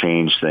 has to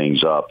change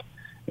things up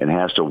and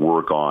has to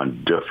work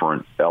on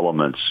different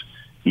elements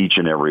each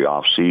and every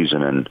off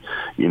season. And,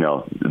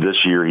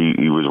 this year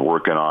he was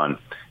working on,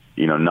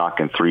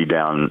 knocking 3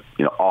 down,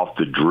 off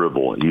the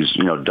dribble. He's,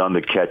 done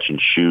the catch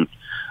and shoot.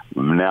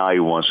 Now he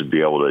wants to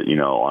be able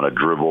to, on a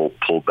dribble,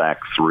 pull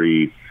back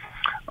 3.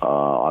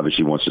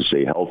 Obviously wants to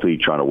stay healthy,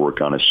 trying to work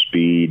on his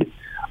speed.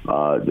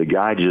 The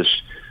guy just,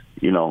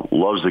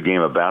 loves the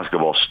game of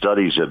basketball,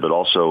 studies it, but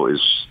also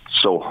is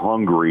so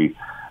hungry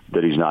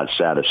that he's not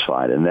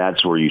satisfied. And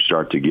that's where you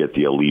start to get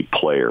the elite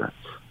player.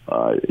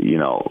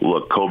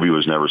 Look, Kobe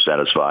was never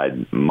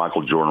satisfied.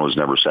 Michael Jordan was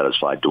never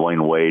satisfied.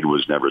 Dwayne Wade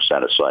was never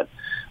satisfied.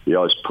 They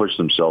always pushed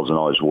themselves and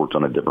always worked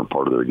on a different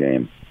part of their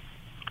game.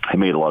 He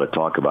made a lot of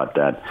talk about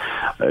that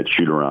at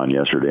shoot-around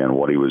yesterday and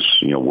what he was,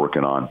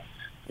 working on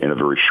in a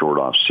very short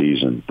off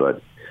season.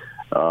 But,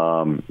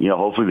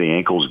 hopefully the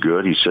ankle's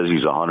good. He says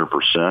he's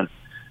 100%,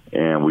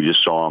 and we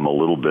just saw him a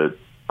little bit.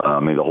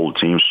 The whole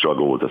team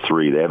struggled with the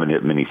 3. They haven't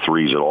hit many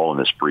threes at all in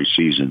this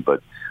preseason,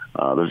 but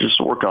they're just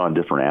working on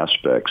different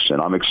aspects.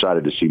 And I'm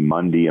excited to see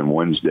Monday and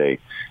Wednesday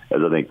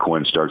as I think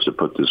Quinn starts to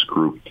put this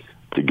group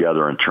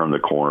together and turn the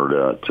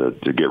corner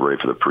to get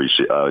ready for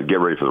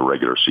the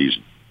regular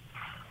season.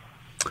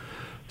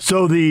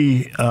 So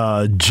the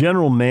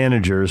general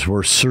managers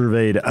were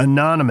surveyed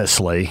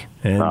anonymously,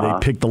 and they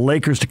picked the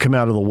Lakers to come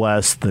out of the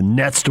West, the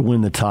Nets to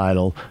win the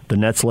title. The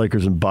Nets,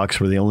 Lakers, and Bucks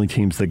were the only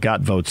teams that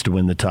got votes to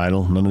win the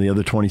title. None of the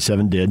other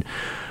 27 did.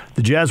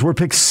 The Jazz were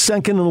picked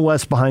second in the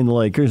West behind the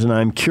Lakers, and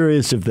I'm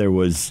curious if there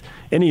was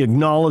any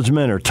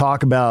acknowledgement or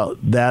talk about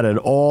that at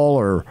all,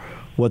 or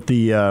what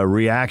the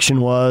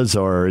reaction was,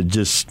 or it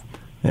was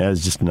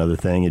just another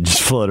thing. It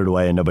just floated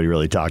away and nobody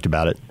really talked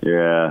about it.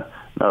 Yeah,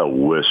 not a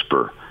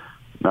whisper,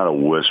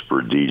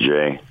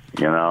 DJ.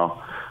 You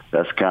know,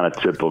 that's kind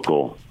of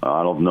typical.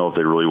 I don't know if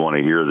they really want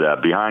to hear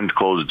that behind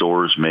closed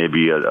doors.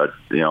 Maybe at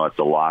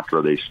the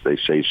locker they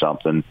say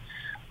something.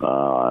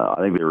 I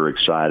think they were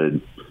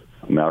excited.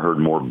 I mean, I heard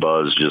more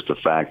buzz just the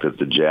fact that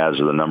the Jazz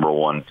are the number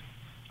one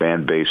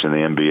fan base in the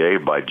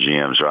NBA by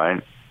GMs,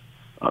 right?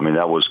 I mean,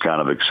 that was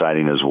kind of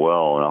exciting as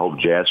well. And I hope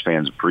Jazz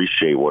fans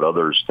appreciate what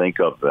others think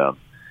of them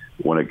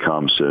when it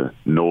comes to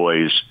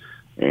noise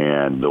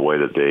and the way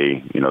that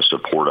they,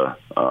 support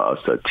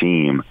a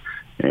team.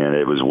 And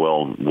it was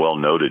well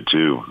noted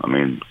too. I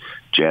mean,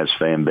 Jazz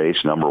fan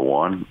base number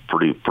one,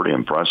 pretty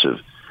impressive.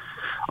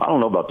 I don't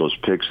know about those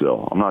picks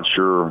though. I'm not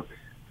sure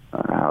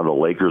how the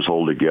Lakers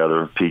hold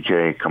together.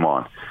 PK, come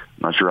on.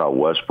 I'm not sure how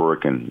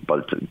Westbrook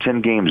but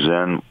 10 games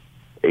in,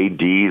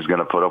 AD is going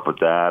to put up with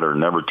that or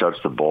never touch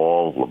the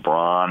ball.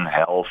 LeBron,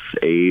 health,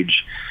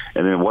 age.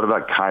 And then what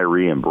about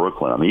Kyrie in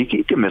Brooklyn? I mean,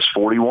 he can miss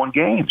 41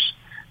 games.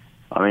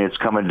 I mean, it's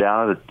coming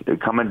down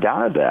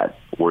to that,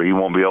 where he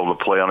won't be able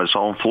to play on his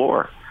home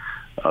floor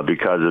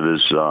because of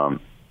his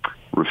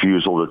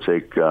refusal to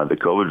take the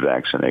COVID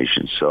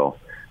vaccination. So,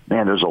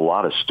 man, there's a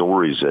lot of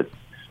stories that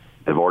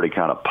have already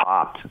kind of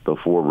popped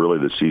before really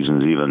the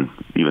season's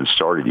even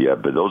started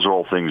yet. But those are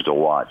all things to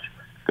watch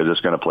because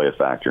it's going to play a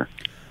factor.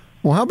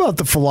 Well, how about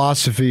the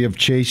philosophy of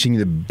chasing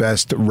the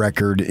best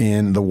record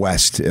in the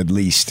West, at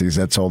least, because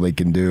that's all they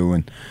can do,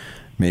 and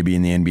maybe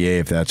in the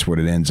NBA if that's what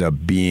it ends up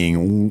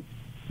being.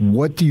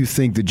 What do you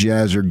think the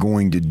Jazz are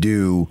going to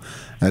do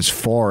as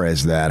far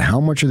as that? How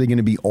much are they going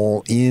to be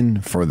all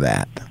in for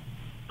that?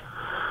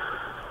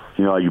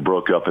 You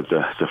broke up at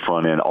the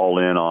front end, all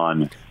in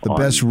on the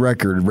best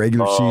record,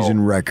 regular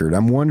season record.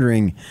 I'm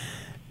wondering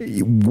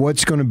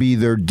what's going to be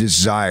their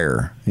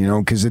desire,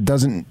 because it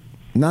doesn't.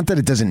 Not that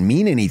it doesn't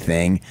mean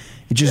anything,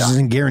 it just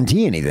doesn't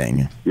guarantee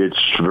anything. It's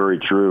very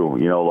true.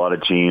 A lot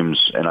of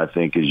teams, and I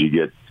think as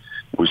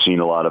we've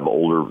seen a lot of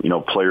older,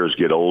 players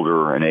get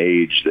older and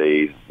age,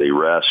 they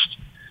rest,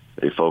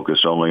 they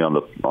focus only on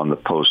the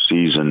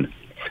postseason.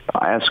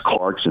 I asked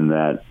Clarkson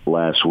that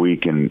last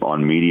week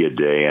on media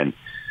day, and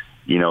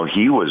he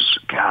was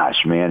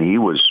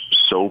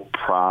so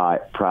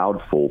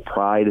proudful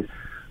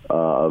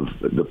of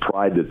the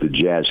pride that the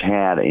Jazz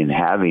had in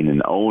having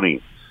and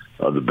owning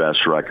the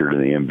best record in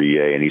the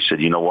NBA. And he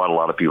said, you know what, a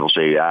lot of people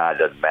say, it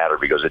doesn't matter,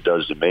 because it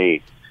does to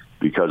me,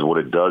 because what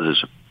it does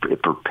is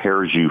it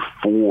prepares you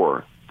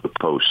for the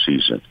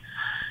postseason.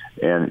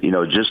 And,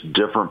 just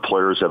different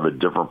players have a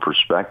different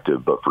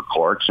perspective. But for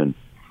Clarkson,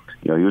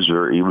 he was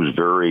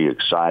very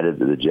excited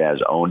that the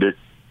Jazz owned it.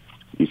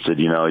 He said,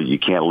 you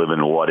can't live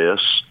in what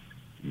ifs,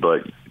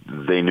 but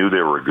they knew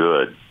they were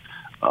good.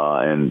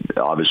 And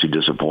obviously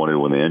disappointed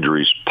when the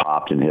injuries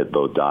popped and hit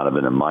both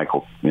Donovan and Mike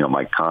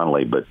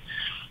Conley. But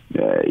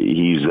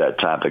he's that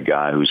type of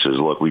guy who says,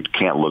 look, we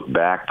can't look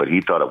back, but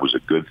he thought it was a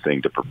good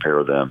thing to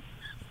prepare them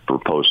for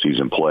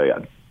postseason play.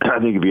 I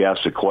think if you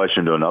asked the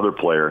question to another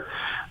player,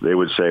 they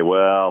would say,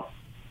 well,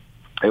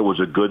 it was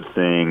a good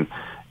thing.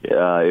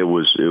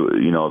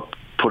 It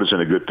put us in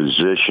a good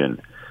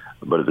position,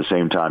 but at the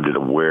same time, did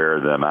it wear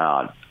them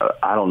out?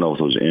 I don't know if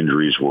those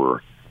injuries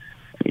were,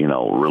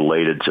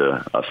 related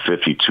to a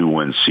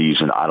 52-win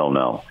season. I don't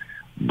know.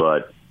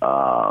 But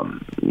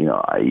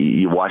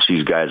you watch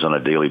these guys on a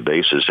daily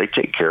basis, they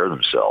take care of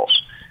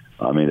themselves.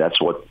 I mean, that's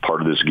what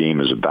part of this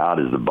game is about,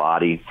 is the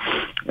body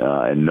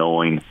and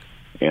knowing,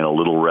 and a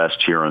little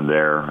rest here and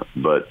there.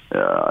 But,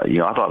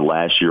 I thought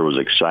last year was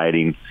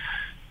exciting,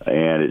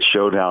 and it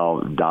showed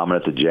how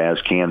dominant the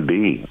Jazz can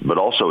be, but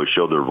also it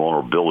showed their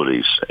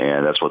vulnerabilities,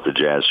 and that's what the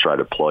Jazz try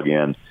to plug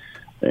in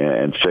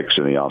and fix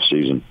in the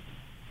offseason.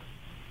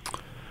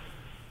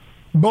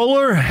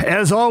 Bowler,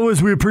 as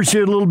always, we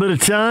appreciate a little bit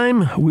of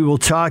time. We will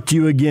talk to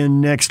you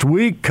again next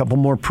week. Couple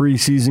more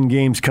preseason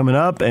games coming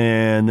up,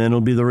 and then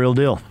it'll be the real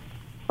deal.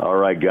 All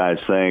right, guys.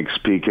 Thanks.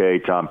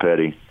 PK, Tom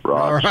Petty,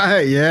 Ross. All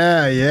right.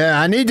 Yeah.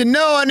 I need to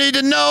know.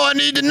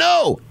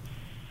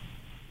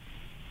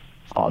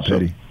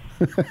 Awesome.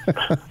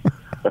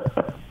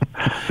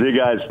 See you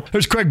guys.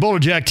 There's Craig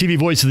Bolerjack, TV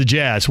voice of the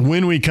Jazz.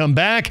 When we come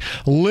back,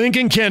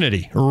 Lincoln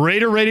Kennedy,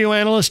 Raider radio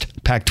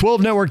analyst,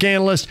 Pac-12 network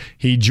analyst.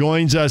 He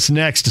joins us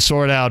next to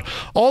sort out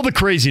all the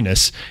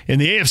craziness in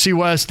the AFC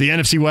West, the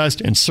NFC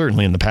West, and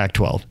certainly in the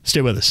Pac-12. Stay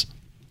with us.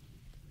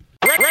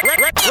 It's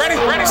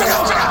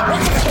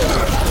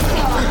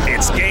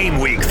game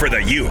week for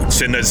the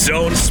Utes, and the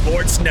Zone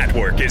Sports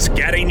Network is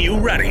getting you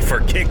ready for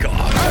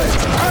kickoff.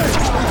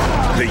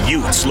 The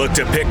Utes look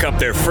to pick up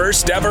their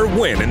first ever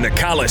win in the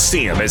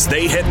Coliseum as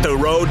they hit the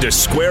road to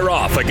square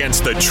off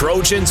against the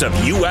Trojans of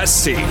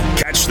USC.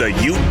 Catch the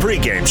Ute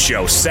pregame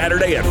show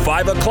Saturday at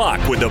 5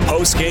 o'clock with the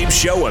postgame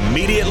show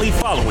immediately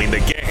following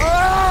the game.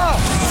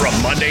 From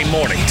Monday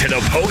morning to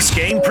the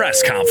postgame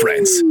press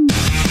conference,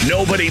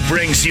 nobody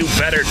brings you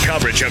better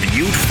coverage of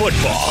Ute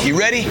football. You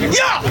ready?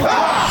 Yeah!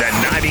 Than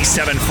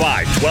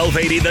 97.5,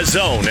 1280 The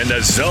Zone and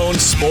the Zone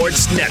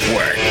Sports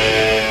Network.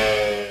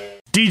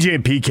 DJ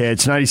and PK,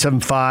 it's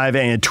 97.5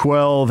 and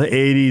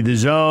 1280 The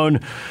Zone.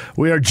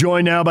 We are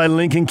joined now by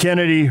Lincoln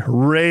Kennedy,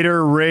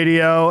 Raider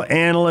radio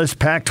analyst,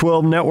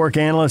 Pac-12 network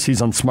analyst.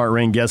 He's on Smart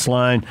Rain guest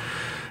line.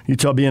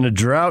 Utah be in a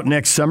drought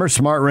next summer.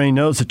 Smart Rain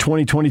knows the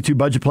 2022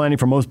 budget planning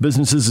for most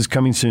businesses is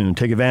coming soon.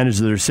 Take advantage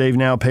of their Save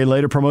Now, Pay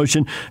Later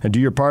promotion and do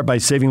your part by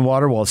saving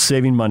water while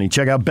saving money.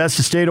 Check out Best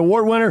Estate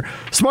Award winner,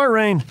 Smart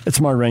Rain at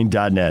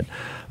smartrain.net.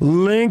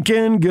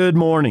 Lincoln, good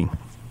morning.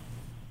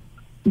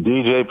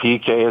 DJ,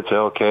 PK, it's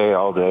LK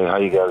all day. How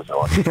you guys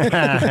doing?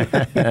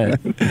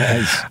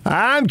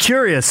 I'm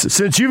curious,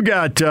 since you've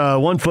got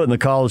 1 foot in the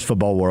college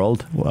football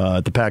world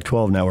at the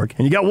Pac-12 network,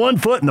 and you got 1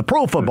 foot in the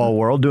pro football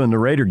world doing the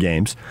Raider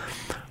games,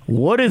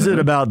 what is it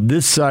about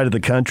this side of the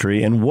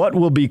country, and what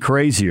will be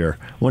crazier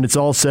when it's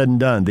all said and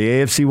done, the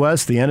AFC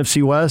West, the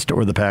NFC West,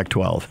 or the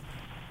Pac-12?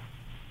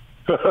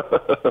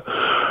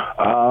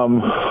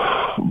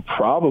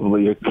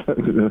 Probably a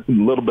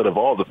little bit of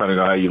all, depending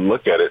on how you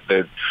look at it.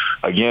 And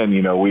again,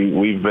 you know,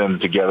 we've been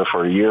together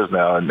for years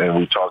now, and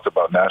we talked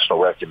about national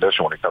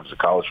recognition when it comes to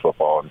college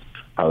football and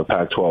how the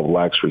Pac-12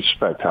 lacks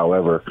respect.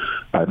 However,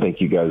 I think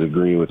you guys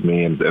agree with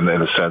me in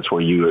a sense where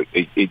you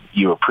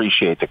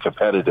appreciate the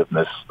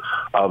competitiveness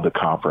of the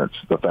conference,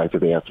 the fact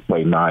that they have to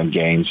play 9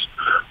 games.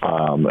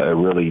 It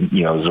really,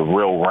 you know, is a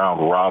real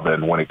round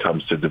robin when it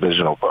comes to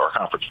divisional or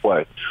conference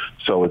play.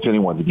 So it's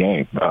anyone's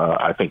game.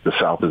 I think the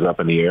South is up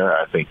in the air.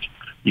 I think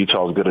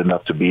Utah is good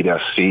enough to beat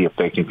SC if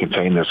they can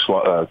contain their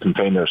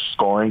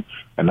scoring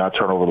and not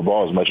turn over the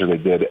ball as much as they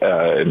did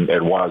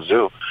at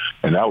Wazoo.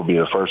 And that would be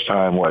the first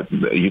time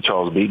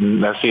Utah has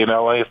beaten SC in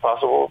LA, if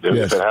possible,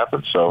 if it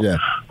happens. So, so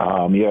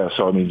I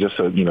mean, just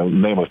to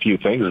name a few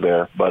things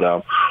there. But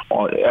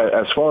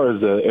as far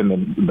as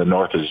the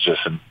North is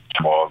just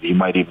small, you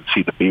might even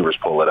see the Beavers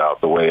pull it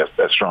out the way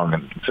as strong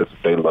and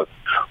consistent they looked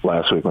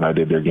last week when I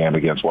did their game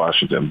against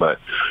Washington. But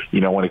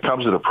when it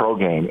comes to the pro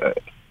game,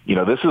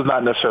 this is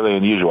not necessarily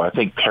unusual. I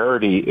think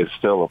parity is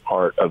still a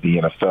part of the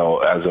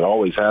NFL, as it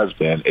always has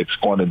been. It's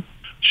going to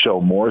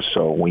show more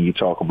so when you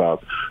talk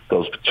about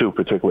those two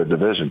particular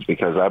divisions,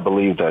 because I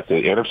believe that the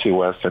NFC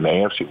West and the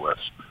AFC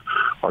West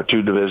are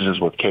two divisions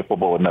with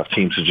capable enough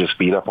teams to just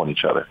beat up on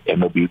each other,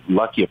 and they'll be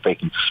lucky if they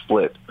can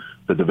split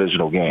the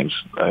divisional games,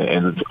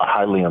 and it's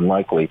highly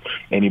unlikely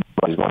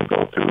anybody's going to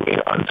go through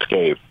it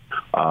unscathed.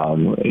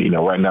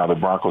 Right now the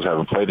Broncos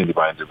haven't played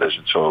anybody in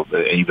division, so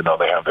even though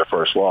they have their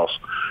first loss,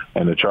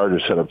 and the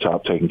Chargers sit up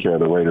top taking care of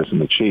the Raiders and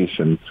the Chiefs,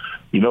 and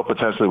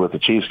potentially what the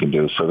Chiefs can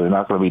do, so they're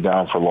not going to be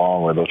down for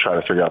long, or they'll try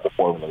to figure out the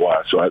formula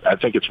why. So I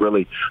think it's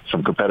really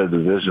some competitive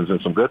divisions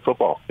and some good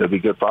football. It'll be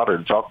good fodder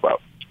to talk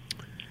about.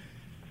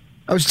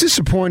 I was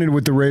disappointed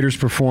with the Raiders'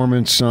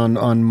 performance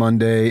on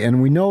Monday,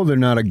 and we know they're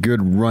not a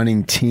good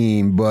running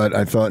team, but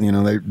I thought,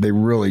 they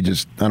really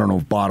just, I don't know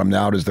if bottomed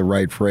out is the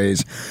right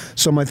phrase.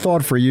 So my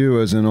thought for you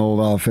as an old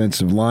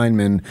offensive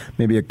lineman,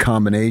 maybe a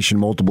combination,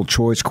 multiple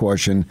choice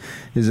question,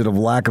 is it a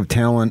lack of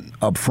talent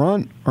up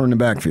front or in the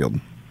backfield?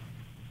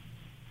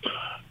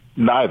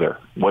 Neither.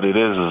 What it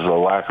is a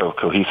lack of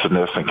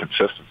cohesiveness and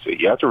consistency.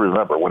 You have to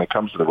remember, when it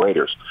comes to the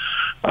Raiders,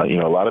 a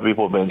lot of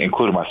people have been,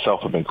 including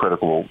myself, have been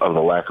critical of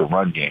the lack of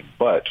run game.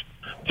 But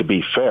to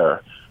be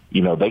fair,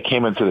 they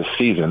came into the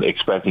season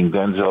expecting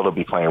Denzel to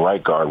be playing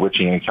right guard,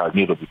 Richie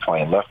Incognito to be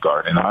playing left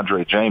guard, and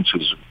Andre James,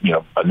 who's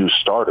a new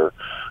starter,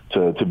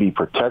 to be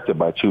protected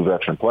by two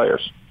veteran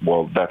players.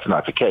 Well, that's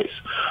not the case.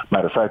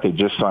 Matter of fact, they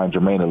just signed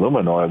Jermaine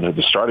Illuminor,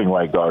 the starting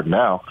right guard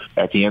now,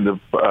 at the end of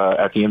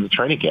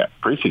training camp,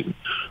 preseason.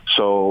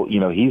 So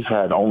he's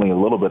had only a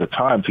little bit of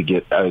time to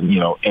get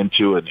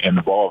into and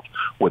involved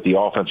with the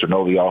offense, or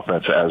know the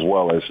offense, as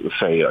well as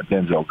say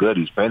Denzel Good,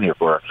 who's been here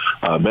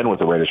been with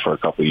the Raiders for a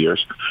couple of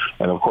years,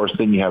 and of course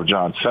then you have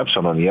John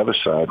Simpson on the other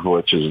side,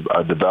 which is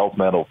a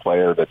developmental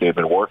player that they've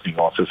been working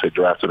on since they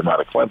drafted him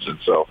out of Clemson.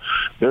 So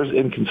there's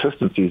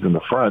inconsistencies in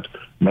the front,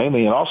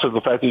 mainly, and also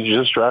the fact that you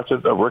just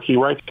drafted a rookie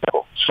right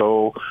tackle.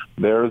 So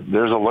there's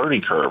a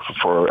learning curve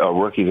for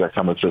rookies that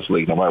come into this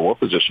league, no matter what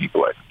position you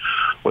play.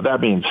 With that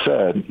being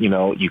said, you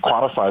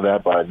quantify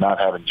that by not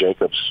having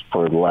Jacobs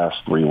for the last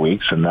 3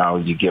 weeks, and now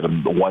you get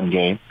him one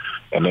game,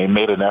 and they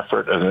made an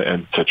effort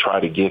and to try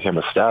to get him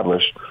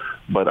established.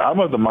 But I'm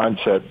of the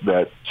mindset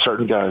that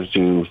certain guys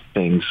do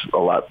things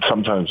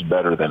sometimes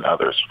better than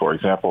others. For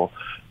example,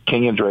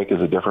 Kenyon Drake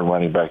is a different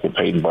running back, and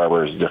Peyton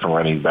Barber is a different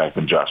running back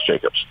than Josh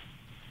Jacobs.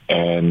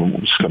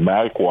 And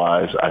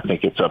schematic-wise, I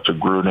think it's up to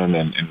Gruden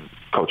and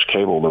Coach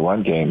Cable, the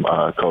run game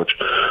coach,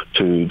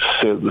 to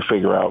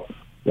figure out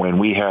when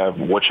we have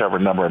whichever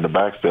number in the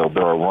backfield,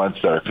 there are runs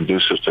that are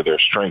conducive to their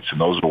strengths,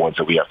 and those are the ones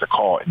that we have to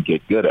call and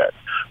get good at,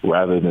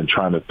 rather than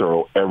trying to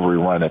throw every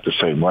run at the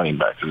same running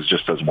back, because it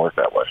just doesn't work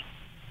that way.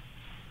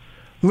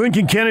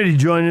 Lincoln Kennedy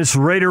joined us,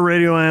 Raider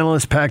radio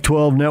analyst,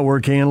 Pac-12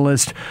 network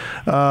analyst.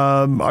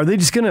 Are they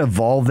just going to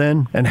evolve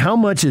then? And how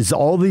much, as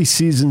all these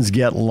seasons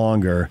get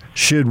longer,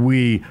 should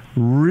we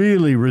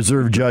really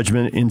reserve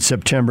judgment in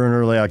September and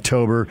early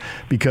October,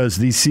 because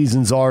these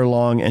seasons are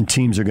long and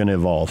teams are going to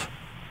evolve?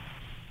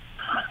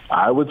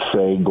 I would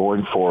say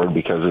going forward,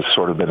 because it's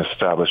sort of been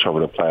established over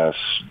the past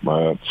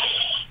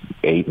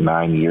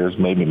 8-9 years,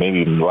 maybe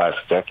even the last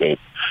decade,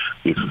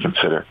 you can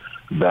consider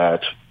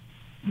that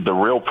the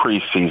real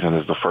preseason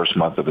is the first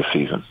month of the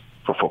season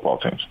for football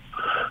teams,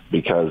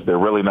 because they're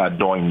really not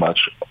doing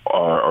much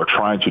or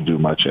trying to do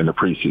much in the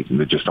preseason.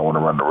 They just don't want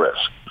to run the risk.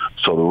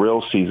 So the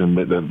real season,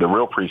 the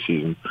real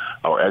preseason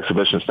or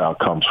exhibition style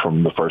comes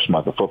from the first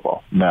month of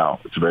football. Now,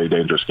 it's a very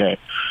dangerous game.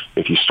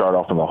 If you start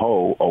off in the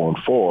hole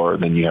 0-4,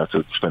 then you have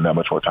to spend that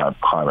much more time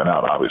climbing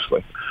out,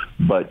 obviously.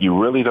 But you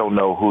really don't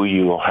know who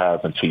you will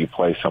have until you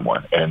play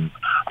someone. And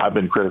I've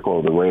been critical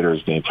of the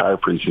Raiders the entire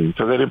preseason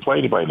because they didn't play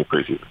anybody in the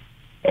preseason.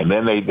 And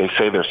then they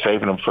say they're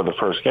saving them for the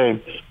first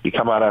game. You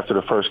come out after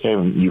the first game,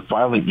 and you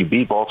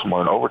beat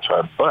Baltimore in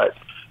overtime, but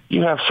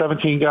you have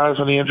 17 guys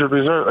on the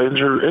injury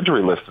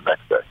list the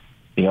next day.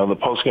 The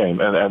post game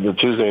and the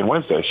Tuesday and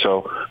Wednesday.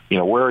 So,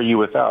 where are you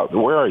without?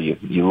 Where are you?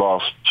 You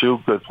lost two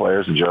good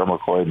players, in Gerald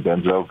McCoy and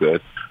Denzel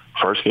Good.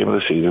 First game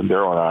of the season,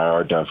 they're on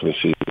IR, done for the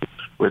season.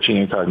 Richie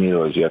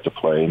Incognito has yet to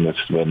play, and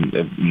it's been,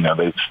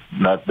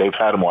 they've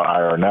had him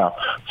on IR now,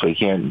 so he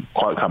can't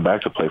quite come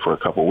back to play for a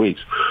couple of weeks.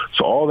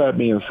 So all that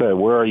being said,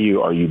 where are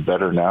you? Are you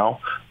better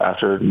now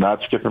after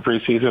not skipping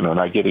preseason or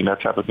not getting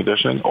that type of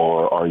conditioning,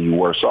 or are you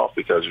worse off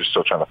because you're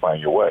still trying to find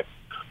your way?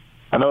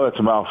 I know that's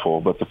a mouthful,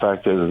 but the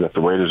fact is that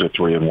the Raiders are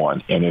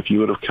 3-1, and if you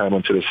would have come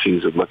into the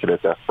season looking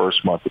at that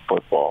first month of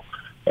football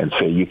and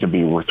say you can be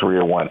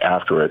 3-1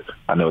 after it,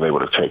 I know they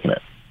would have taken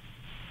it.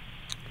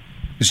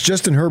 Is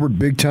Justin Herbert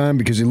big time?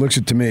 Because he looks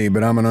it to me,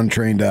 but I'm an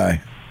untrained eye.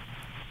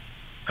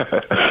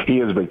 He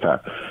is big time.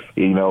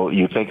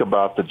 You think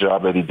about the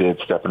job that he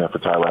did stepping in for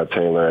Tyrod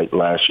Taylor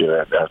last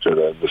year after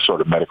the sort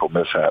of medical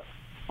mishap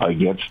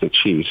against the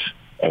Chiefs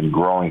and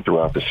growing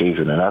throughout the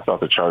season. And I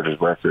thought the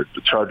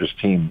Chargers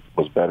team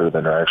was better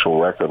than their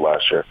actual record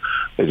last year.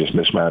 They just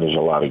mismanaged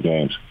a lot of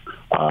games.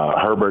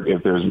 Herbert,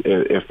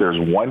 if there's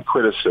one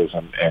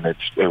criticism, and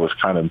it was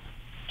kind of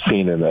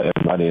seen in the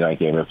Monday night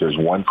game, if there's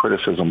one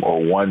criticism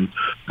or one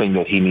thing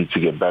that he needs to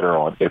get better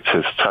on, it's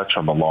his touch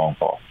on the long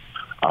ball.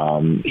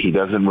 He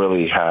doesn't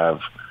really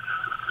doesn't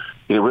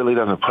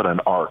put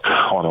an arc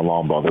on the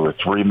long ball. There were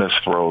 3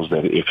 missed throws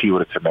that if he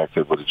would have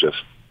connected would have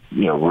just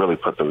really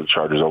put the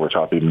Chargers over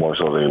top even more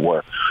so than they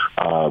were.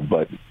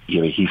 But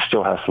he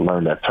still has to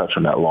learn that touch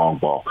on that long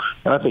ball,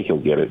 and I think he'll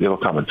get it. It'll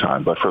come in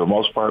time. But for the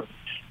most part,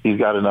 he's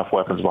got enough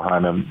weapons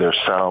behind him. Their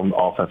sound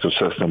offensive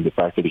system, the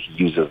fact that he can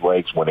use his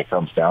legs when it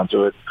comes down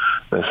to it,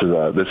 this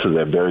is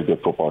a very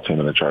good football team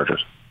in the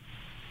Chargers.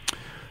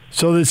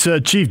 So this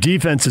Chief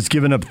defense has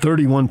given up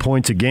 31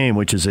 points a game,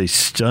 which is a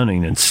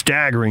stunning and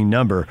staggering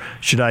number.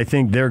 Should I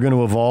think they're going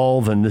to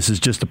evolve and this is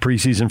just the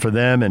preseason for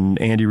them and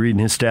Andy Reid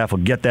and his staff will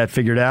get that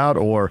figured out,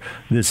 or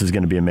this is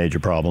going to be a major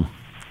problem?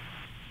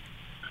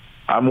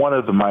 I'm one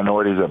of the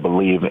minorities that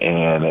believe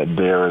in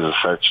there is a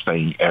such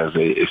thing as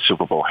a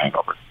Super Bowl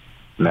hangover.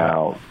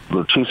 Now,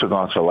 the Chiefs have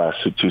gone to the last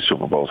two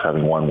Super Bowls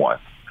having won one.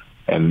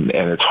 And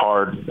it's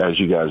hard, as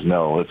you guys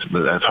know,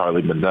 it's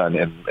hardly been done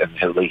in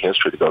league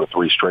history to go to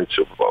 3 straight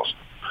Super Bowls.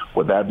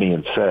 With that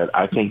being said,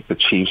 I think the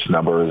Chiefs'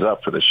 number is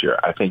up for this year.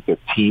 I think that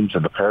teams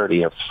in the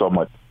parity have so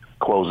much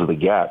closed the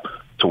gap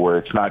to where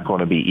it's not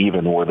going to be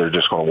even where they're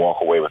just going to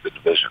walk away with the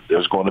division.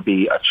 There's going to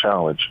be a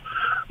challenge,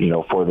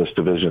 for this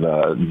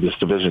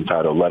division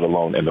title, let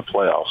alone in the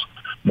playoffs.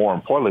 More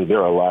importantly, there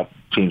are a lot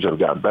of teams that have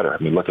gotten better. I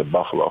mean, look at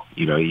Buffalo.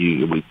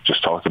 We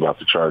just talked about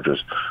the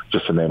Chargers,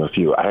 just to name a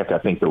few. I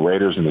think the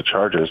Raiders and the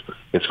Chargers,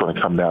 it's going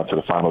to come down to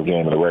the final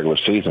game of the regular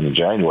season in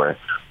January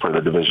for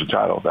the division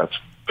title. That's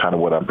kind of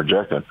what I'm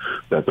projecting,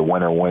 that the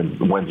winner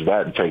wins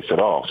that and takes it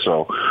all.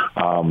 So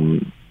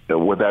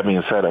with that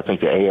being said, I think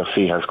the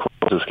AFC has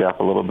closed this gap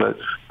a little bit.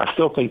 I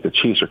still think the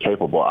Chiefs are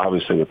capable.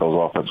 Obviously, with those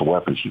offensive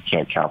weapons, you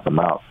can't count them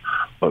out.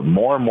 But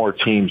more and more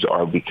teams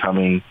are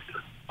becoming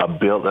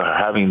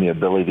having the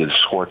ability to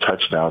score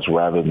touchdowns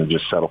rather than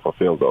just settle for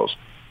field goals.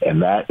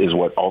 And that is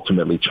what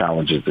ultimately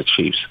challenges the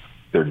Chiefs.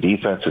 Their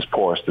defense is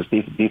porous. This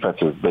defense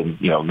has been,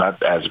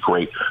 not as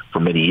great for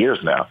many years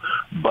now.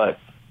 But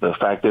the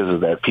fact is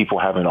that people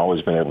haven't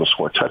always been able to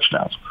score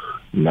touchdowns.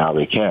 Now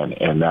they can,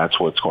 and that's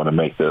what's going to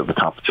make the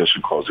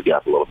competition close the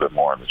gap a little bit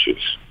more on the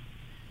Chiefs.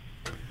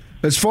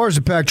 As far as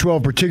the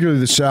Pac-12, particularly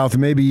the South,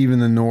 and maybe even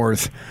the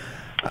North,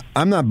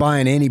 I'm not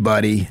buying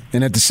anybody,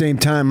 and at the same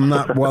time,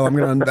 I'm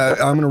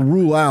going to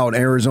rule out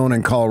Arizona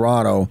and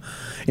Colorado,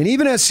 and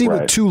even SC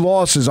with 2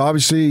 losses.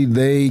 Obviously,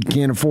 they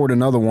can't afford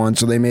another one,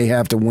 so they may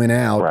have to win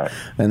out,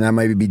 and that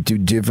might be too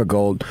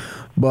difficult.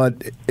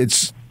 but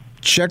it's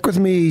check with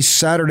me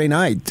Saturday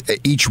night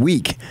each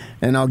week,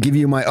 and I'll give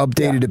you my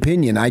updated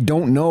opinion. I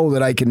don't know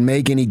that I can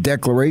make any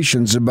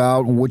declarations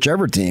about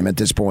whichever team at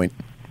this point.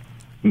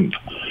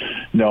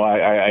 No,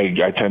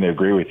 I tend to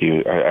agree with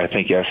you. I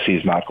think SC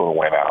is not going to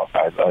win out.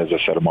 As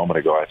I said a moment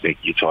ago, I think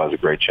Utah has a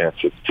great chance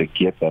to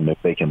get them if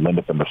they can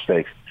limit the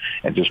mistakes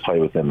and just play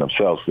within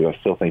themselves, because I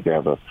still think they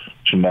have a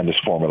tremendous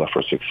formula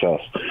for success.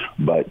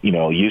 But,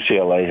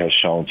 UCLA has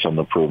shown some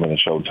improvement and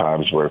shown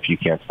times where if you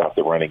can't stop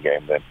the running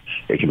game, then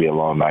it can be a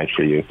long night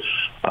for you.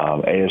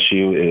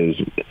 ASU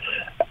is...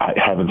 I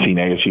haven't seen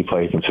ASU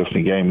play a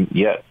consistent game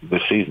yet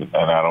this season,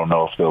 and I don't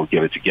know if they'll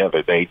get it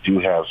together. They do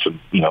have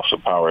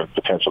some power and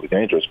potentially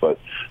dangerous, but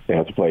they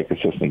have to play a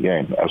consistent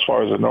game. As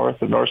far as the North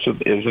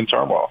is in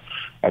turmoil.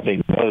 I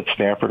think that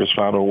Stanford has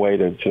found a way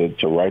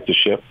to right the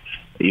ship,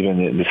 even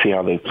to see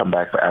how they come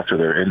back after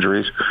their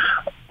injuries.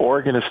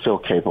 Oregon is still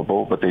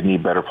capable, but they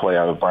need better play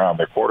out of Brown,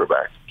 their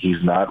quarterback.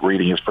 He's not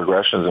reading his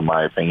progressions, in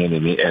my opinion,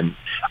 and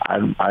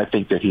I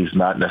think that he's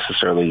not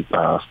necessarily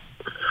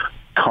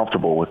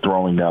comfortable with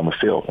throwing down the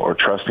field or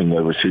trusting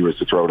the receivers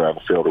to throw down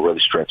the field to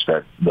really stretch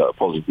the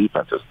opposing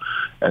defenses,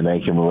 and they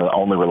can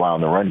only rely on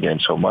the run game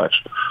so much.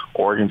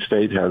 Oregon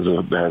State has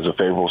a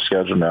favorable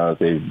schedule now that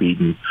they've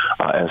beaten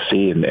SC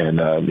and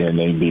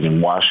they've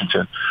beaten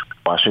Washington.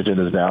 Washington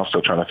is now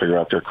still trying to figure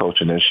out their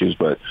coaching issues,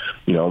 but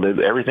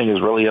everything is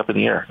really up in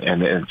the air,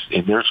 and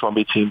there's going to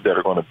be teams that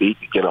are going to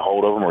get a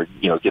hold of them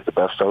or get the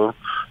best of them.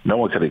 No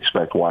one could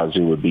expect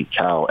Wazoo would beat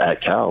Cal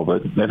at Cal,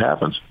 but it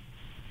happens.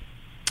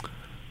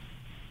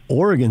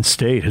 Oregon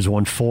State has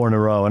won 4 in a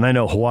row, and I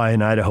know Hawaii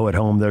and Idaho at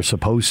home, they're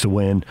supposed to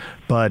win,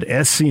 but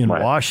SC and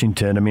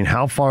Washington, I mean,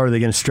 how far are they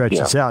going to stretch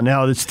this out?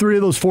 Now, it's 3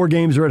 of those 4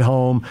 games are at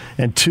home,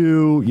 and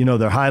 2,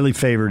 they're highly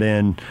favored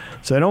in,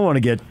 so I don't want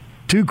to get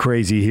too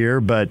crazy here,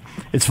 but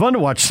it's fun to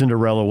watch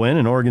Cinderella win,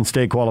 and Oregon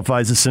State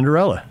qualifies as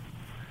Cinderella.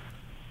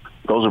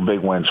 Those are big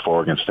wins for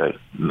Oregon State.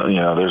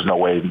 There's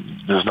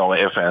no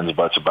ifs, ands,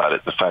 buts about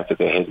it. The fact that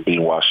they hadn't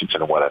beaten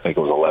Washington in I think it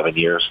was 11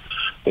 years,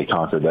 they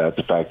conquered that.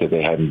 The fact that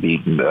they hadn't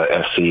beaten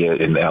SC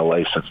in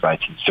LA since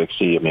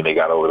 1960, I mean, they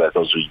got over that.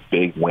 Those are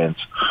big wins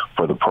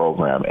for the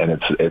program, and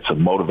it's a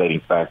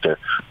motivating factor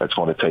that's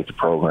going to take the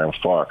program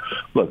far.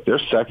 Look, their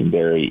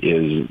secondary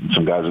is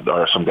some guys that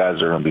are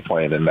going to be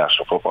playing in the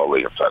National Football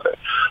League on Sunday.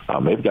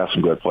 They've got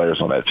some good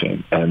players on that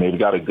team, and they've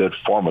got a good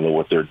formula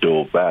with their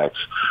dual backs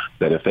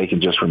that if they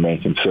can just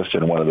remain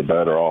consistent, one of the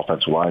better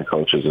offensive line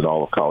coaches in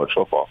all of college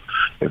football.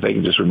 If they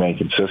can just remain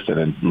consistent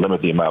and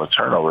limit the amount of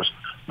turnovers,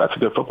 that's a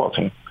good football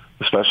team,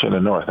 especially in the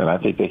North. And I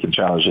think they can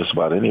challenge just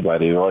about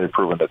anybody. They've already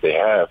proven that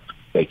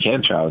they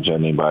can challenge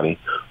anybody.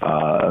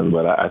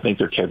 But I think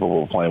they're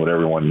capable of playing with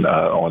everyone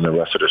on the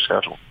rest of their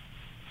schedule.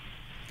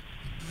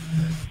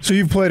 So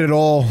you've played at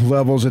all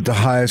levels at the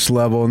highest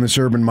level, and this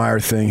Urban Meyer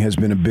thing has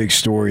been a big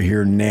story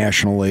here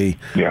nationally.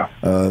 Yeah.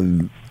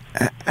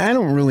 I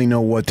don't really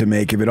know what to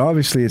make of it.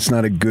 Obviously, it's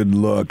not a good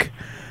look.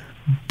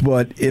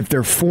 But if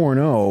they're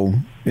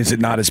 4-0, is it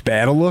not as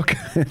bad a look?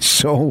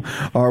 So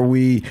are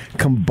we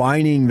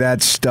combining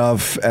that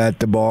stuff at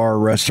the bar or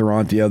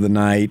restaurant the other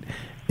night?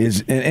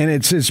 And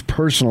it's his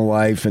personal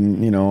life,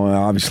 and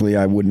obviously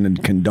I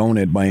wouldn't condone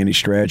it by any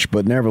stretch,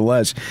 but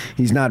nevertheless,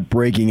 he's not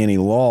breaking any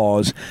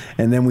laws.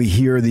 And then we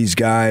hear these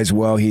guys,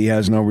 well, he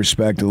has no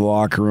respect to the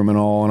locker room and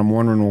all, and I'm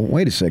wondering, well,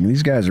 wait a second,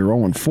 these guys are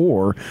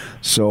 0-4,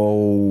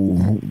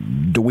 so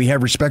do we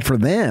have respect for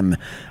them?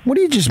 What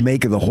do you just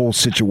make of the whole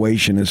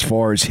situation as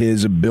far as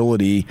his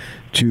ability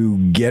to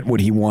get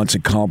what he wants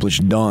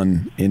accomplished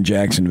done in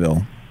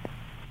Jacksonville?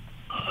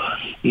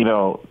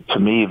 To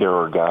me, there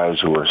are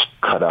guys who are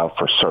cut out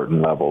for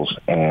certain levels,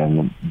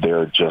 and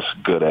they're just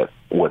good at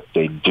what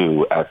they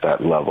do at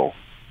that level.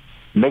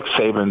 Nick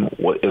Saban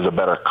is a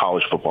better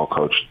college football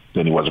coach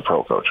than he was a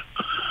pro coach.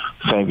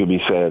 Same could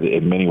be said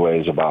in many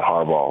ways about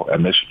Harbaugh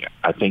and Michigan.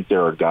 I think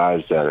there are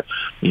guys that,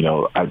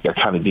 I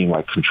kind of deem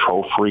like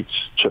control freaks.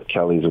 Chip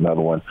Kelly's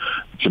another one.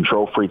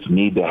 Control freaks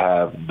need to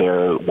have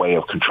their way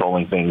of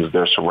controlling things,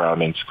 their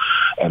surroundings,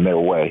 and their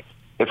way.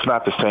 It's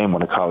not the same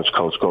when a college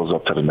coach goes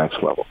up to the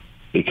next level.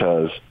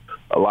 Because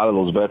a lot of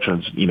those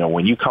veterans,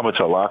 when you come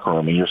into a locker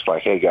room and you're just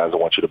like, hey, guys, I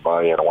want you to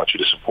buy in. I want you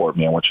to support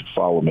me. I want you to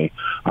follow me.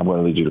 I'm going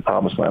to lead you to the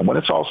promised land. When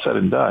it's all said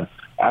and done,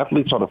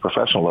 athletes on a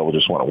professional level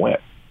just want to win.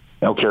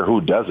 They don't care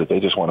who does it. They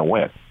just want to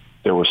win.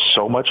 There was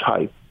so much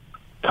hype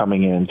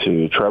coming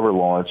into Trevor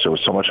Lawrence. There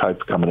was so much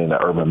hype coming into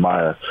Urban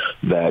Meyer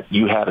that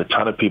you had a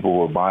ton of people who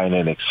were buying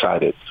in,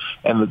 excited.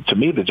 And to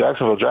me, the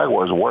Jacksonville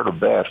Jaguars weren't a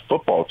bad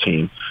football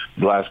team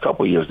the last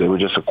couple of years. They were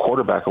just a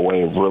quarterback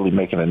away of really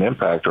making an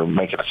impact or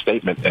making a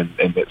statement, and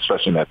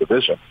especially in that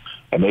division.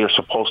 And they are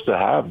supposed to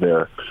have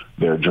their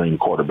dream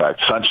quarterback,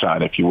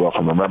 sunshine, if you will,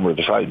 from a member of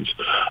the Titans.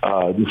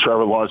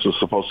 Trevor Lawrence was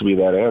supposed to be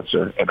that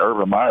answer, and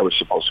Urban Meyer was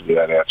supposed to be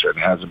that answer, and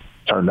it hasn't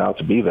turned out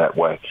to be that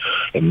way.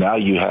 And now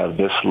you have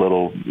this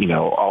little,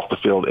 off the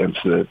field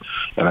incident,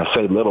 and I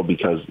say little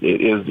because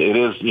it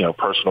is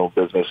personal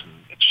business, and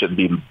it shouldn't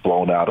be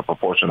blown out of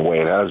proportion the way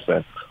it has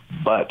been.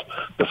 But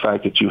the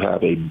fact that you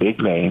have a big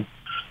name,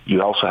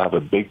 you also have a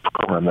big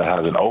program that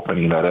has an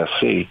opening at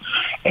SC,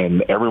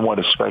 and everyone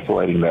is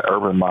speculating that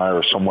Urban Meyer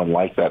or someone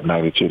like that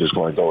magnitude is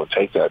going to go and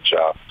take that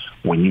job.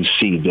 When you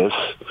see this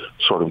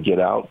sort of get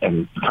out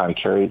and kind of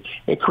carry it,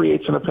 it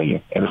creates an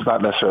opinion. And it's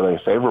not necessarily a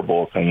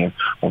favorable opinion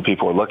when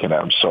people are looking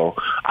at him. So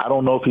I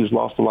don't know if he's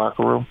lost the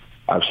locker room.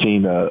 I've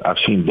seen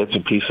bits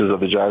and pieces of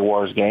the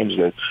Jaguars games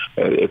that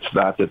it's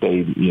not that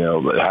they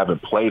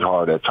haven't played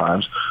hard at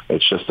times.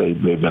 It's just they've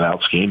been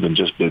out schemed and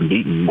just been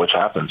beaten, which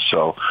happens.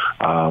 So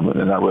I'm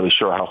not really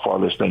sure how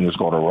far this thing is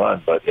going to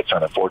run, but it's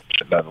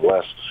unfortunate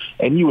nonetheless.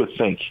 And you would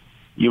think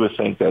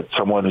that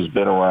someone who's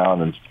been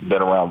around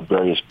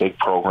various big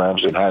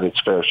programs and had its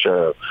fair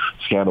share of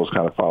scandals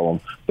kind of follow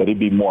him, that he'd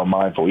be more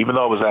mindful, even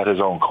though it was at his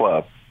own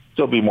club.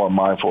 Still be more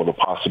mindful of the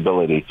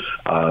possibility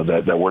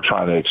that we're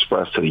trying to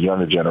express to the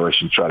younger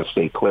generation to try to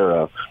stay clear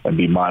of and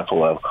be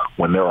mindful of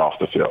when they're off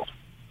the field.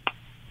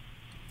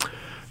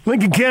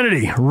 Lincoln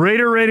Kennedy,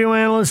 Raider radio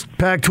analyst,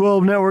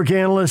 Pac-12 network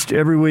analyst,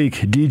 every week,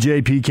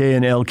 DJ, PK,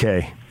 and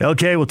LK.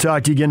 LK, we'll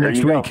talk to you again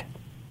next week.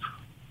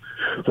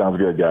 Sounds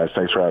good, guys.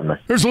 Thanks for having me.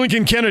 There's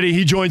Lincoln Kennedy.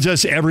 He joins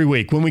us every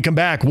week. When we come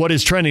back, what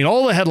is trending?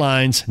 All the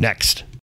headlines next.